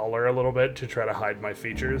a collar a little bit to try to hide my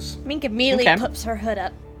features. Mink immediately Okay. puts her hood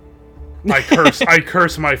up. I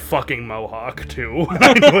curse my fucking mohawk too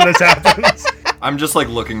when this happens. I'm just like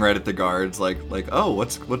looking right at the guards, like, oh,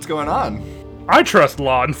 what's going on? I trust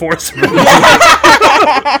law enforcement.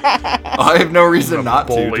 I have no reason not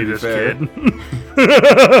to Bully be this fair.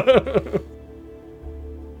 kid.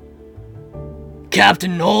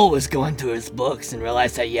 Captain Knoll was going through his books and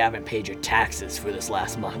realized that you haven't paid your taxes for this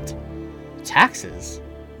last month. Taxes?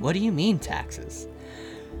 What do you mean taxes?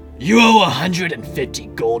 You owe 150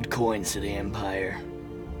 gold coins to the Empire.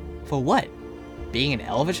 For what? Being an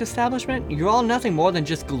elvish establishment? You're all nothing more than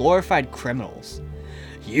just glorified criminals.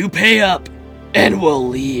 You pay up, and we'll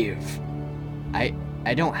leave. I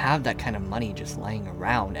don't have that kind of money just lying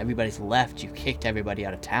around. Everybody's left. You kicked everybody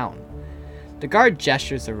out of town. The guard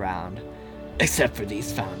gestures around. Except for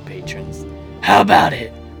these found patrons. How about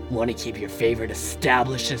it? Want to keep your favorite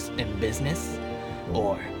establishments in business?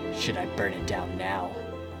 Or should I burn it down now?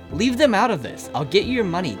 Leave them out of this. I'll get you your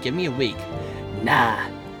money. Give me a week. Nah,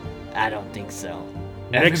 I don't think so.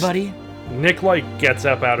 Next- Everybody? Nick like gets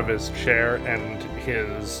up out of his chair and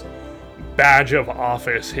his badge of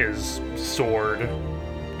office, his sword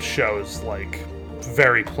shows like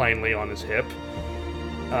very plainly on his hip.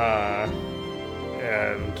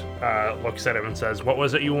 And looks at him and says, "What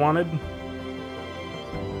was it you wanted?"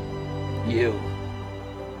 You.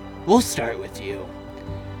 We'll start with you.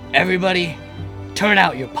 Everybody, turn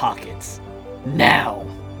out your pockets. Now.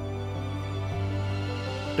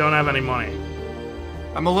 Don't have any money.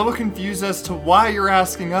 I'm a little confused as to why you're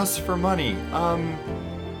asking us for money.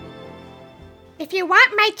 If you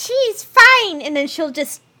want my cheese, fine. And then she'll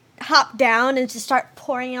just hop down and just start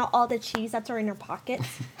pouring out all the cheese that's in her pockets.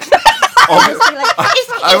 Just be like,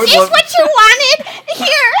 Is this what you wanted?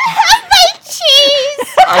 Here, have my cheese.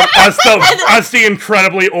 As the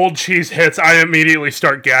incredibly old cheese hits, I immediately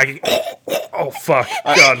start gagging. Oh fuck!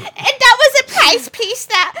 Done. And that was a prize piece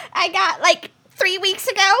that I got like 3 weeks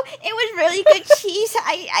ago. It was really good cheese.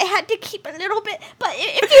 I had to keep a little bit, but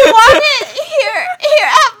if you want it, here,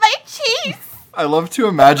 have my cheese. I love to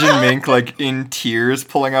imagine Mink like in tears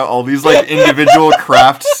pulling out all these like individual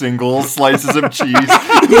craft single slices of cheese.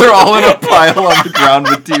 They're all in a pile on the ground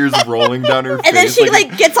with tears rolling down her face. And then she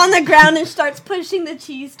like gets on the ground and starts pushing the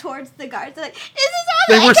cheese towards the guards. They're like, this is all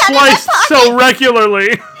They I were got in my sliced pocket. so regularly.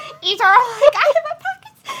 These are all I got in my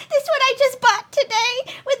pockets. This one I just bought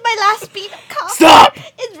today with my last bean of coffee. Stop!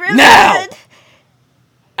 It's really Now! good.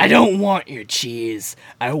 I don't want your cheese.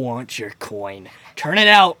 I want your coin. Turn it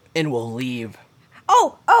out and we'll leave.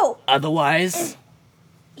 Oh, Otherwise,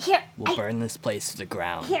 here, we'll burn this place to the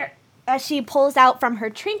ground. here. As she pulls out from her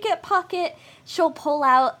trinket pocket, she'll pull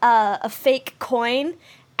out a fake coin.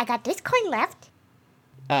 I got this coin left.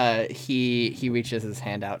 He reaches his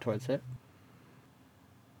hand out towards it.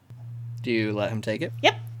 Do you let him take it?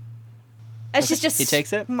 Yep. And she's just He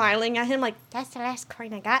takes it? smiling at him like, That's the last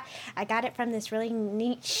coin I got. I got it from this really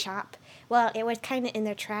neat shop. Well, it was kind of in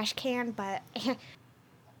their trash can, but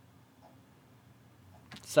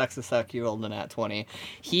Sucks to suck, you rolled a nat 20.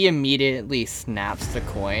 He immediately snaps the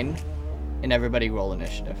coin, and everybody roll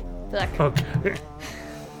initiative. like Okay.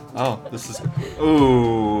 Oh, this is.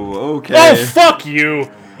 Ooh, okay. Oh fuck you!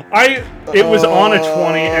 It was on a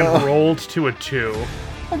 20 and rolled to a 2.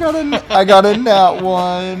 I got a nat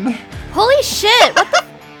 1. holy shit! What the?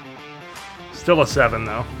 Still a 7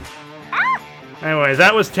 though. Anyway,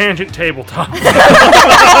 that was Tangent Tabletop.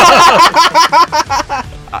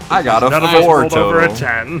 I got a None of us 4 rolled over a total.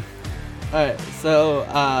 10. Alright, so,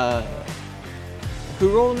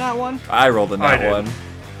 who rolled that one? I rolled a I nat did. 1.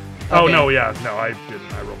 Oh Okay. no, yeah, no, I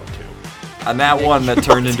didn't. I rolled a 2. A nat 1 that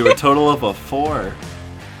turned into a total of a 4.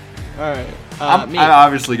 Alright, me. I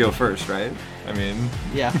obviously go first, right? I mean,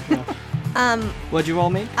 Yeah. What'd you roll,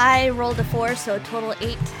 me? I rolled a 4, so total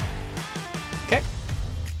 8. Okay.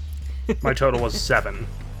 My total was 7.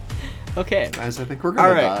 Okay. guys, I think we're gonna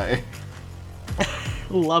Alright. die.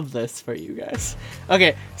 Love this for you guys.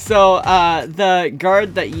 Okay, so the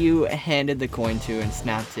guard that you handed the coin to and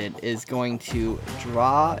snapped it is going to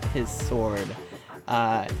draw his sword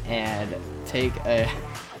and take a...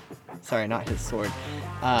 Sorry, not his sword.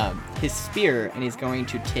 His spear, and he's going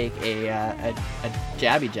to take a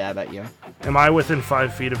jabby jab at you. Am I within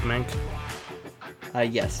 5 feet of Mink?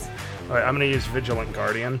 Yes. Alright, I'm gonna use Vigilant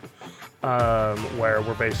Guardian, where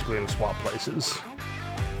we're basically in swap places.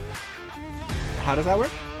 How does that work?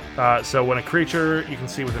 So when a creature you can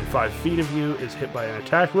see within 5 feet of you is hit by an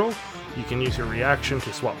attack roll, you can use your reaction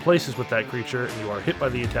to swap places with that creature, and you are hit by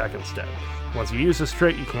the attack instead. Once you use this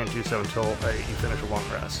trait, you can't do so until you finish a long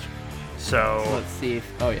rest. So Let's see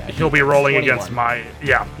if... Oh, yeah. he'll be rolling 21. against my...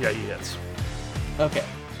 Yeah, he hits. Okay.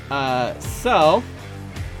 So...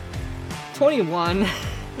 21.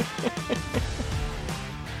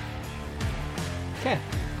 Okay.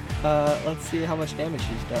 Let's see how much damage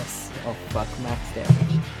he does. Oh, fuck. Max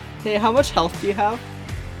damage. Hey, how much health do you have?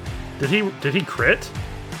 Did he crit?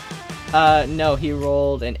 No, he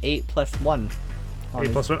rolled an 8 plus 1.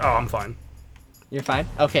 8 plus 1? Oh, I'm fine. You're fine?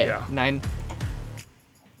 Okay, Yeah. 9.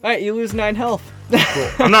 Alright, you lose 9 health. Cool.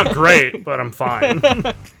 I'm not great, but I'm fine.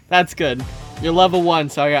 That's good. You're level 1,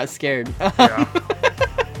 so I got scared. Yeah.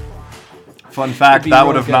 Fun fact, be that real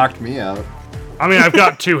would have good. knocked me out. I mean, I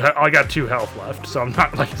got 2 health left, so I'm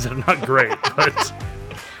not, like I said, I'm not great, but...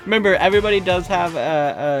 Remember, everybody does have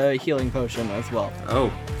a healing potion as well.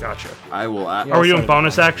 Oh, Gotcha. I will. Yeah. Are we so doing did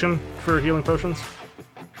bonus action for healing potions?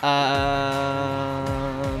 No.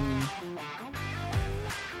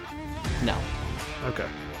 Okay.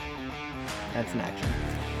 That's an action.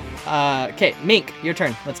 Okay, Mink, your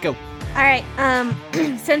turn. Let's go. All right.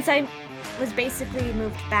 Since I was basically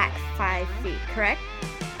moved back 5 feet, correct?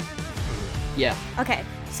 Yeah. Okay.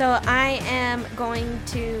 So I am going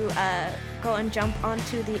to go and jump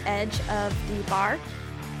onto the edge of the bar.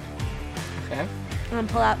 Okay. I'm gonna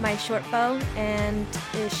pull out my short bow and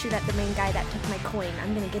shoot at the main guy that took my coin.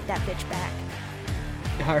 I'm gonna get that bitch back.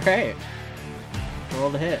 All right. Roll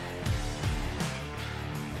the hit.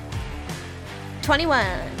 21.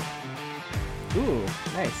 Ooh,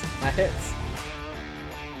 nice. That hits.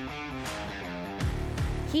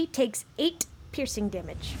 He takes 8 piercing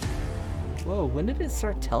damage. Whoa, when did it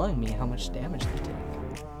start telling me how much damage they take?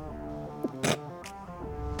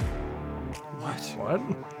 What?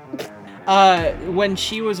 When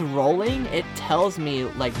she was rolling, it tells me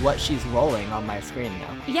like what she's rolling on my screen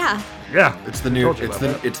now. Yeah. Yeah. It's the new Told you it's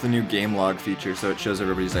about the it's the new game log feature, so it shows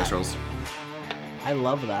everybody's dice rolls. I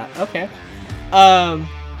love that. Okay.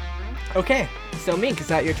 Okay. So Mink, is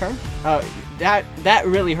that your turn? That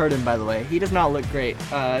really hurt him, by the way. He does not look great.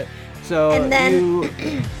 So And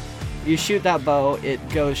then- you shoot that bow. It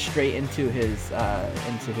goes straight into his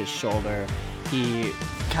shoulder. He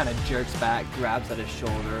kind of jerks back, grabs at his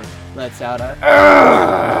shoulder, lets out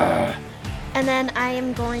a. And then I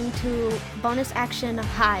am going to bonus action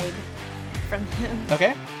hide from him.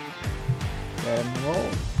 Okay. Go ahead and roll.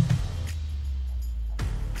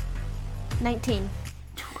 19.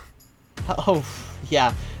 Oh,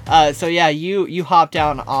 yeah. So yeah, you hop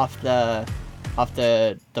down off the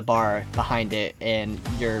bar behind it, and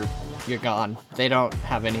you're gone. They don't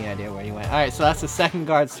have any idea where you went. All right, so that's the second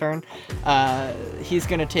guard's turn. He's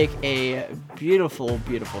gonna take a beautiful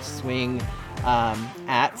swing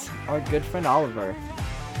at our good friend Oliver.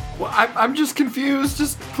 Well, I'm just confused.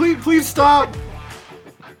 Just please stop.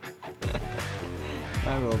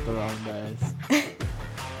 I rolled the wrong dice.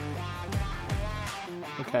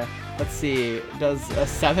 Okay, let's see. Does a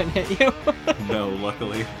 7 hit you? No,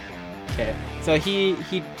 luckily. Okay, so he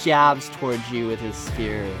jabs towards you with his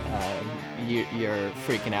spear. You're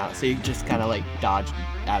freaking out, so you just kind of like dodge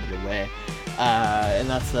out of the way. And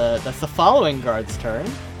that's the following guard's turn.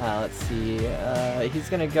 Let's see. He's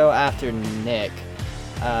gonna go after Nick.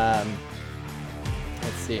 Let's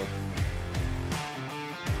see.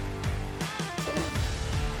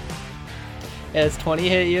 Yeah, does 20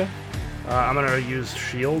 hit you? I'm gonna use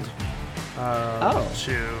shield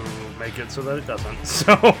to make it so that it doesn't.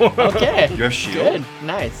 So Okay. You have shield? Good.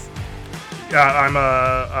 Nice. yeah, I'm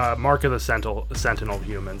a Mark of the Sentinel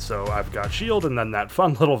human, so I've got shield and then that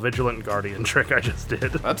fun little vigilant guardian trick I just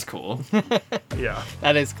did. That's cool. Yeah.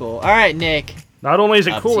 That is cool. All right, Nick. Not only is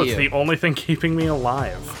it Up cool, to it's you. the only thing keeping me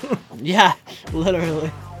alive. Yeah,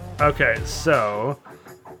 literally. Okay, so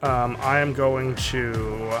I am going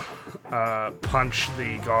to punch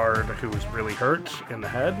the guard who is really hurt in the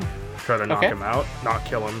head. Try to knock Okay. him out. Not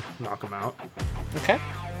kill him, knock him out. Okay.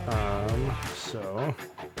 So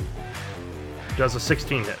does a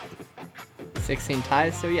 16 hit. 16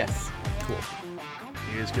 ties, so yes. Cool.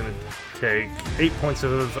 He is going to take 8 points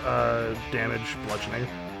of damage, bludgeoning.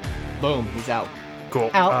 Boom, he's out. Cool.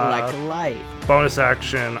 Out like a light. Bonus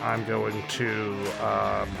action, I'm going to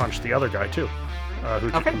punch the other guy too,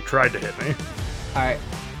 who Okay. tried to hit me. All right.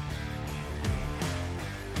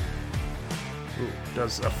 Ooh,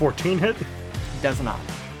 does a 14 hit? Does not.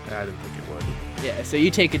 I didn't think it would. Yeah, so you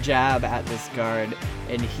take a jab at this guard,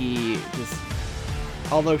 and he just,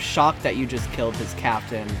 although shocked that you just killed his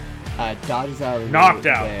captain, dodges out of the Knocked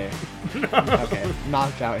out. way. Okay,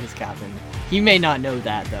 knocked out his captain. He may not know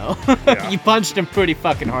that, though. Yeah. You punched him pretty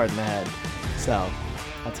fucking hard in the head. So,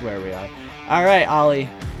 that's where we are. All right, Ollie.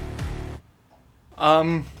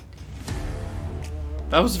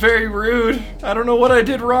 That was very rude. I don't know what I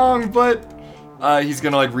did wrong, but he's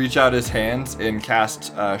gonna like reach out his hands and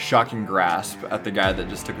cast Shocking Grasp at the guy that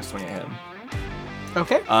just took a swing at him.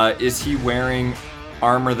 Okay. Is he wearing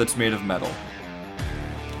armor that's made of metal?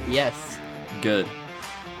 Yes. Good.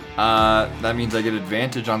 That means I get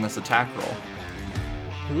advantage on this attack roll.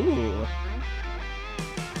 Ooh.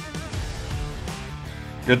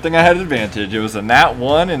 Good thing I had advantage. It was a nat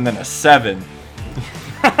 1 and then a 7.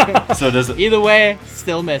 So does it? Either way,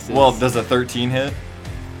 still misses. Well, does a 13 hit?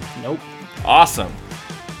 Nope. Awesome.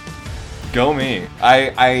 Go me.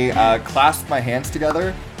 I clasp my hands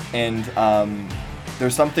together, and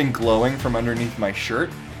there's something glowing from underneath my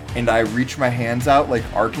shirt, and I reach my hands out, like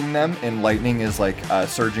arcing them, and lightning is like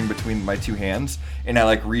surging between my two hands, and I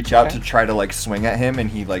like reach out Okay. to try to like swing at him, and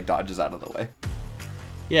he like dodges out of the way.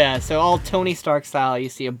 Yeah, so all Tony Stark style, you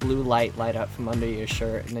see a blue light light up from under your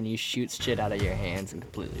shirt, and then you shoot shit out of your hands and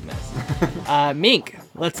completely miss. Mink,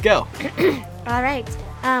 let's go. All right.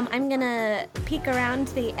 I'm gonna peek around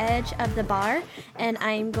the edge of the bar, and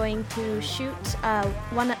I'm going to shoot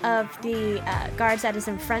one of the guards that is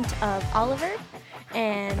in front of Oliver.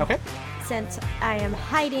 And Okay. since I am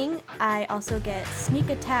hiding, I also get sneak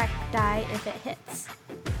attack die if it hits.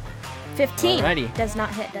 15 Alrighty. does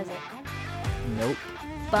not hit, does it? Nope.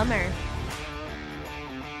 Bummer.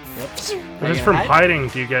 Yep. Just from hiding,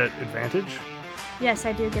 do you get advantage? Yes,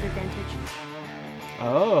 I do get advantage.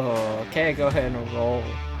 Oh, okay. Go ahead and roll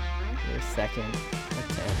your second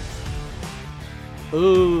attempt.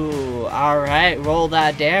 Ooh, all right. Roll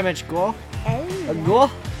that damage, go. Go.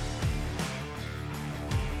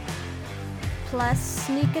 Plus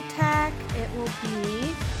sneak attack, it will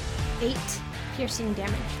be 8 piercing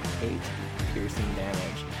damage. 8 piercing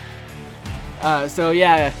damage. So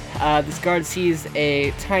yeah, this guard sees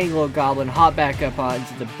a tiny little goblin hop back up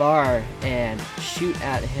onto the bar and shoot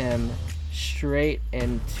at him straight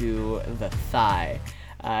into the thigh.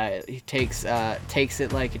 He takes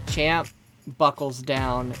it like a champ, buckles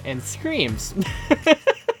down, and screams.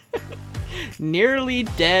 Nearly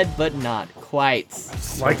dead, but not quite.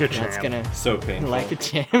 Like a That's champ. gonna So painful. like a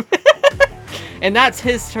champ. And that's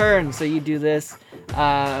his turn. So you do this.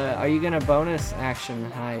 Are you gonna bonus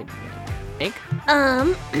action hide? Ink?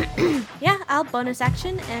 Yeah, I'll bonus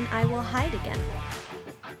action and I will hide again.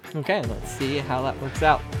 Okay, let's see how that works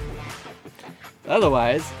out.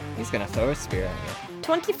 Otherwise, he's gonna throw a spear at you.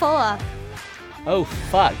 24. Oh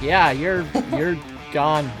fuck, yeah, you're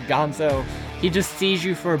gone, gonzo. He just sees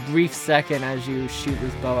you for a brief second as you shoot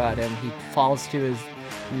his bow at him. He falls to his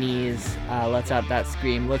knees, lets out that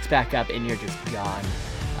scream, looks back up, and you're just gone.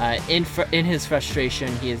 In his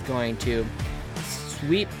frustration, he is going to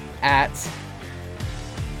sweep at.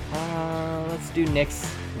 Let's do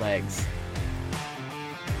Nick's legs.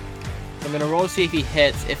 So I'm gonna roll to see if he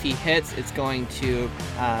hits. If he hits, it's going to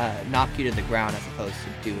knock you to the ground as opposed to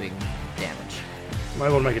doing damage. Am I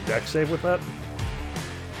able to make a dex save with that?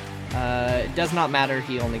 It does not matter.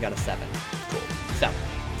 He only got a 7. Cool. So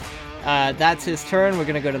that's his turn. We're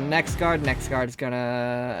gonna go to the next guard. Next guard is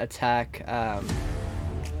gonna attack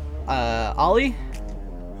Ollie.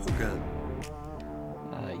 Oh, good.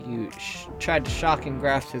 You tried to shock and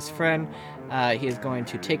grasp his friend. He is going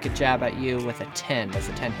to take a jab at you with a 10. Does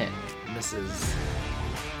a 10 hit? Misses.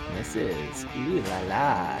 Misses. Ooh la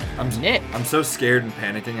la. I'm Nick. I'm so scared and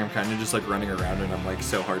panicking. I'm kind of just like running around and I'm like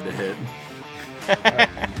so hard to hit.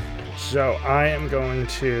 So I am going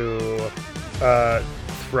to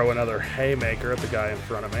throw another haymaker at the guy in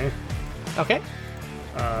front of me. Okay.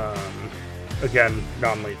 Again,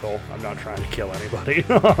 non-lethal. I'm not trying to kill anybody.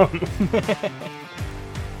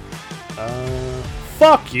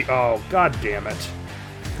 Fuck you! Oh, god damn it!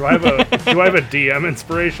 Do I have a DM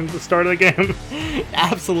inspiration at the start of the game?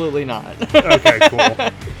 Absolutely not. Okay, cool. All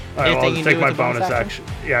right, well, Anything I'll you take do my with the bonus bonus action?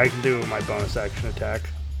 action. Yeah, I can do my bonus action attack.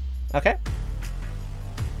 Okay.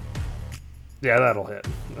 Yeah, that'll hit.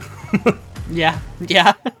 Yeah.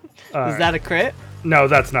 Yeah. Is right. that a crit? No,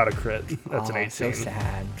 that's not a crit. That's Oh, an 18. so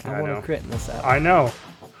sad. I I want know. to crit this up. I know.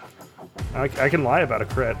 I can lie about a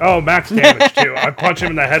crit. Oh, max damage too. I punch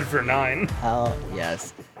him in the head for 9. Hell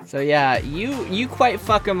yes. So yeah, you quite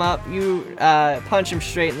fuck him up. You punch him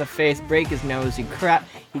straight in the face, break his nose. He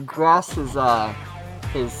grasps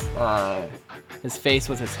his face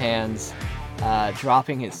with his hands,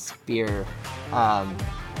 dropping his spear.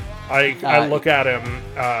 I look at him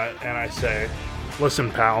and I say,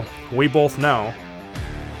 "Listen, pal. We both know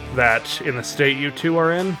that in the state you two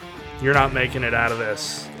are in, you're not making it out of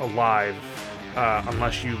this alive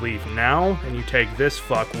unless you leave now and you take this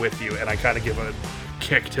fuck with you." And I kind of give a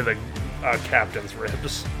kick to the captain's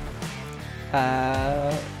ribs.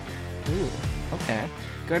 Ooh, okay.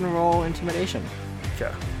 Go ahead and roll intimidation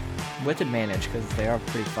Okay. with advantage because they are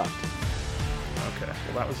pretty fucked. Okay.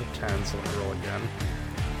 Well, that was a 10, so let me roll again.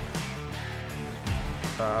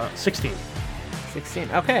 16.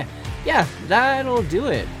 16. Okay. Yeah, that'll do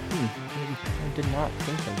it. I did not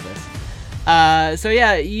think of this. So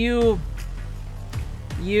yeah, you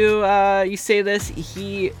say this.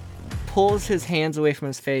 He pulls his hands away from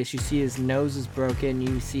his face. You see his nose is broken.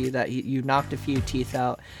 You see that you knocked a few teeth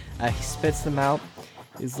out. He spits them out.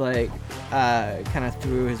 He's like, kind of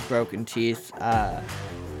through his broken teeth. Okay.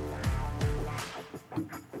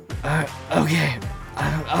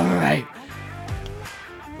 All right.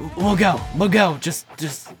 We'll go. Just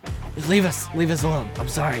leave us alone. I'm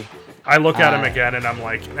sorry. I look at him again and I'm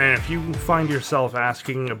like, and if you find yourself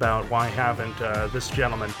asking about why haven't this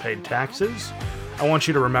gentleman paid taxes, I want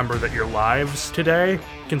you to remember that your lives today,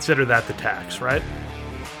 consider that the tax, right?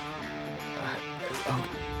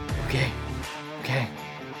 Okay.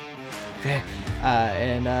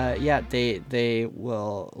 Yeah, they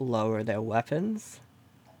will lower their weapons,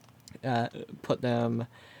 put them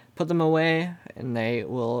away, and they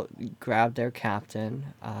will grab their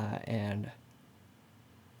captain and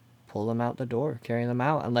pull them out the door, carry them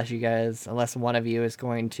out, unless one of you is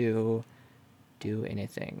going to do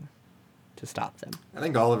anything to stop them. I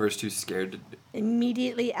think Oliver's too scared to.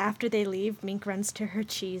 Immediately after they leave, Mink runs to her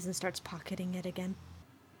cheese and starts pocketing it again.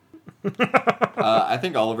 I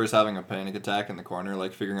think Oliver's having a panic attack in the corner,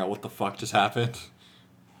 like figuring out what the fuck just happened.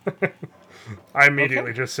 I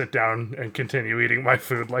immediately just sit down and continue eating my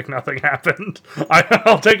food like nothing happened.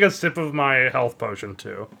 I'll take a sip of my health potion,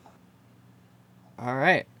 too. All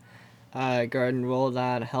right. Go ahead and roll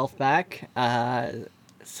that health back.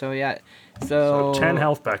 So 10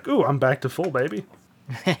 health back. Ooh, I'm back to full, baby.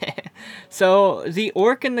 So the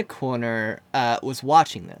orc in the corner was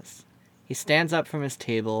watching this. He stands up from his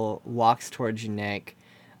table, walks towards you, Nick,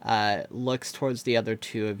 looks towards the other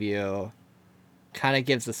two of you, kind of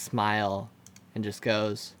gives a smile, and just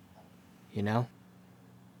goes, you know,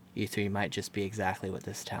 you three might just be exactly what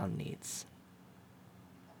this town needs.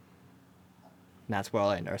 And that's where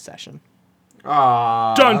I'll end our session.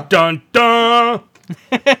 Aww. Dun, dun, dun!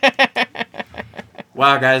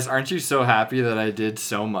 Wow, guys, aren't you so happy that I did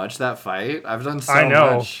so much that fight? I've done so I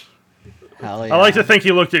know. much. Hell yeah. I like to think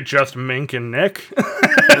he looked at just Mink and Nick.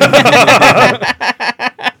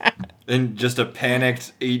 And just a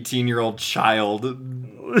panicked 18-year-old child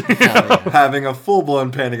Hell yeah. having a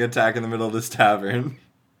full-blown panic attack in the middle of this tavern.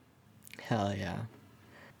 Hell yeah.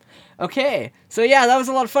 Okay, so yeah, that was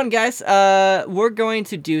a lot of fun, guys. We're going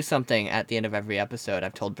to do something at the end of every episode.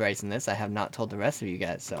 I've told Bryson this. I have not told the rest of you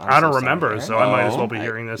guys, so I don't so remember, sorry. so I might as well Oh. be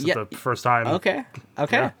hearing this Yeah. at the first time. Okay.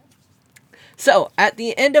 Yeah. So, at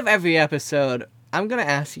the end of every episode, I'm going to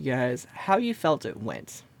ask you guys how you felt it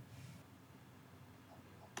went.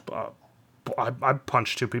 I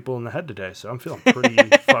punched 2 people in the head today, so I'm feeling pretty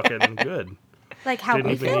fucking good. Like how Didn't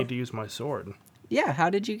we even feel? need to use my sword. Yeah, how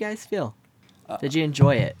did you guys feel? Did you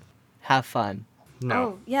enjoy it? Have fun? No.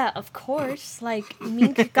 Oh, yeah, of course. Like,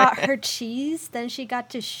 Mink got her cheese, then she got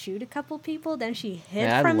to shoot a couple people, then she hid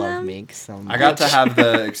Yeah, I from love them. Mink so much. I got to have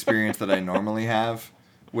the experience that I normally have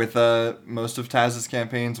with most of Taz's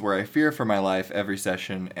campaigns, where I fear for my life every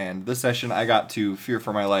session, and this session I got to fear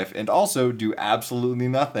for my life and also do absolutely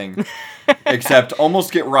nothing except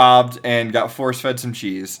almost get robbed and got force-fed some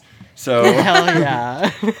cheese. So, Hell yeah.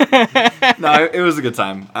 no, it was a good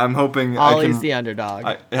time. I'm hoping I Ollie's can... the underdog.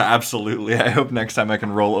 Yeah, absolutely. I hope next time I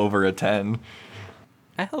can roll over a 10.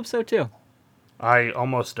 I hope so too. I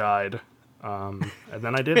almost died. And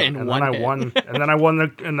then I didn't. In And one then I hit. won. And then I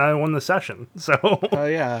won the session. So Oh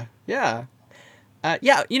yeah. Yeah.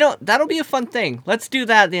 Yeah, you know, that'll be a fun thing. Let's do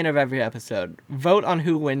that at the end of every episode. Vote on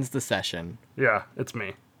who wins the session. yeah, it's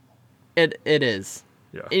me. It is.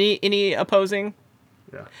 Yeah. Any opposing?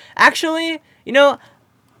 Yeah. Actually, you know,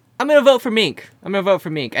 I'm gonna vote for Mink.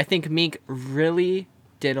 I think Mink really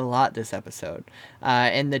did a lot this episode.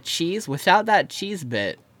 And the cheese, without that cheese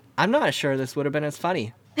bit, I'm not sure this would have been as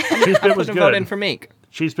funny. Cheese bit was I'm gonna vote in good. for Mink.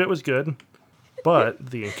 Cheese bit was good. But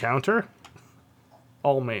the encounter,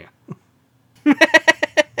 all me.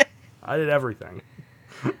 I did everything.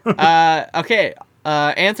 Okay,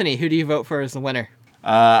 Anthony, who do you vote for as the winner?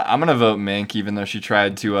 I'm gonna vote Mink, even though she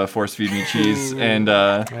tried to force feed me cheese. And And,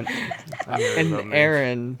 I'm gonna And vote me.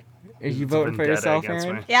 Aaron, are you It's a voting for vendetta yourself, against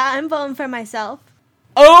Aaron? me. Yeah, I'm voting for myself.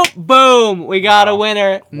 Oh, boom! We got a Wow.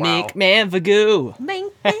 winner. Wow. Mink Man Vagoo.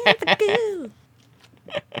 Mink and the goo.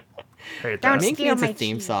 Hey, Don't Taz, Mink steal needs a my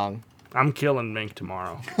theme cheese. song. I'm killing Mink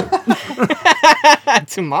tomorrow.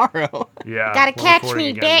 Tomorrow. Yeah. Gotta we're catch recording me,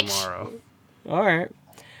 again bitch. Tomorrow. All right.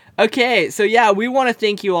 Okay, so yeah, we want to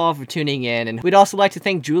thank you all for tuning in, and we'd also like to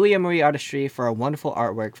thank Julia Marie Artistry for our wonderful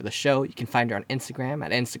artwork for the show. You can find her on Instagram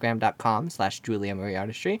at instagram.com/Julia Marie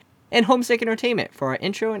Artistry, and Homesick Entertainment for our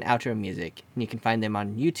intro and outro music. And you can find them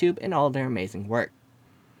on YouTube and all their amazing work.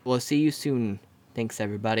 We'll see you soon. Thanks,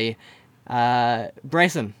 everybody.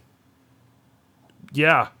 Bryson,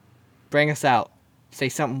 Yeah. bring us out. Say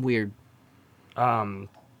something weird.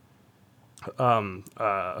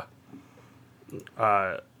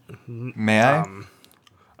 May I?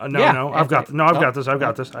 No, Yeah, no, I've got Anthony. I've Oh. got this.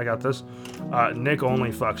 I got this. Nick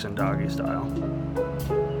only fucks in doggy style.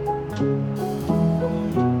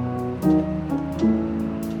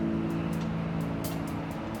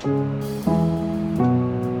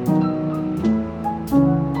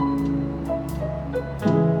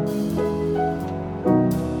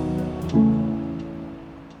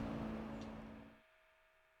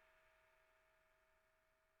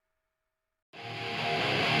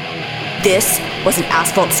 This was an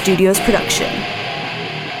Asphalt Studios production.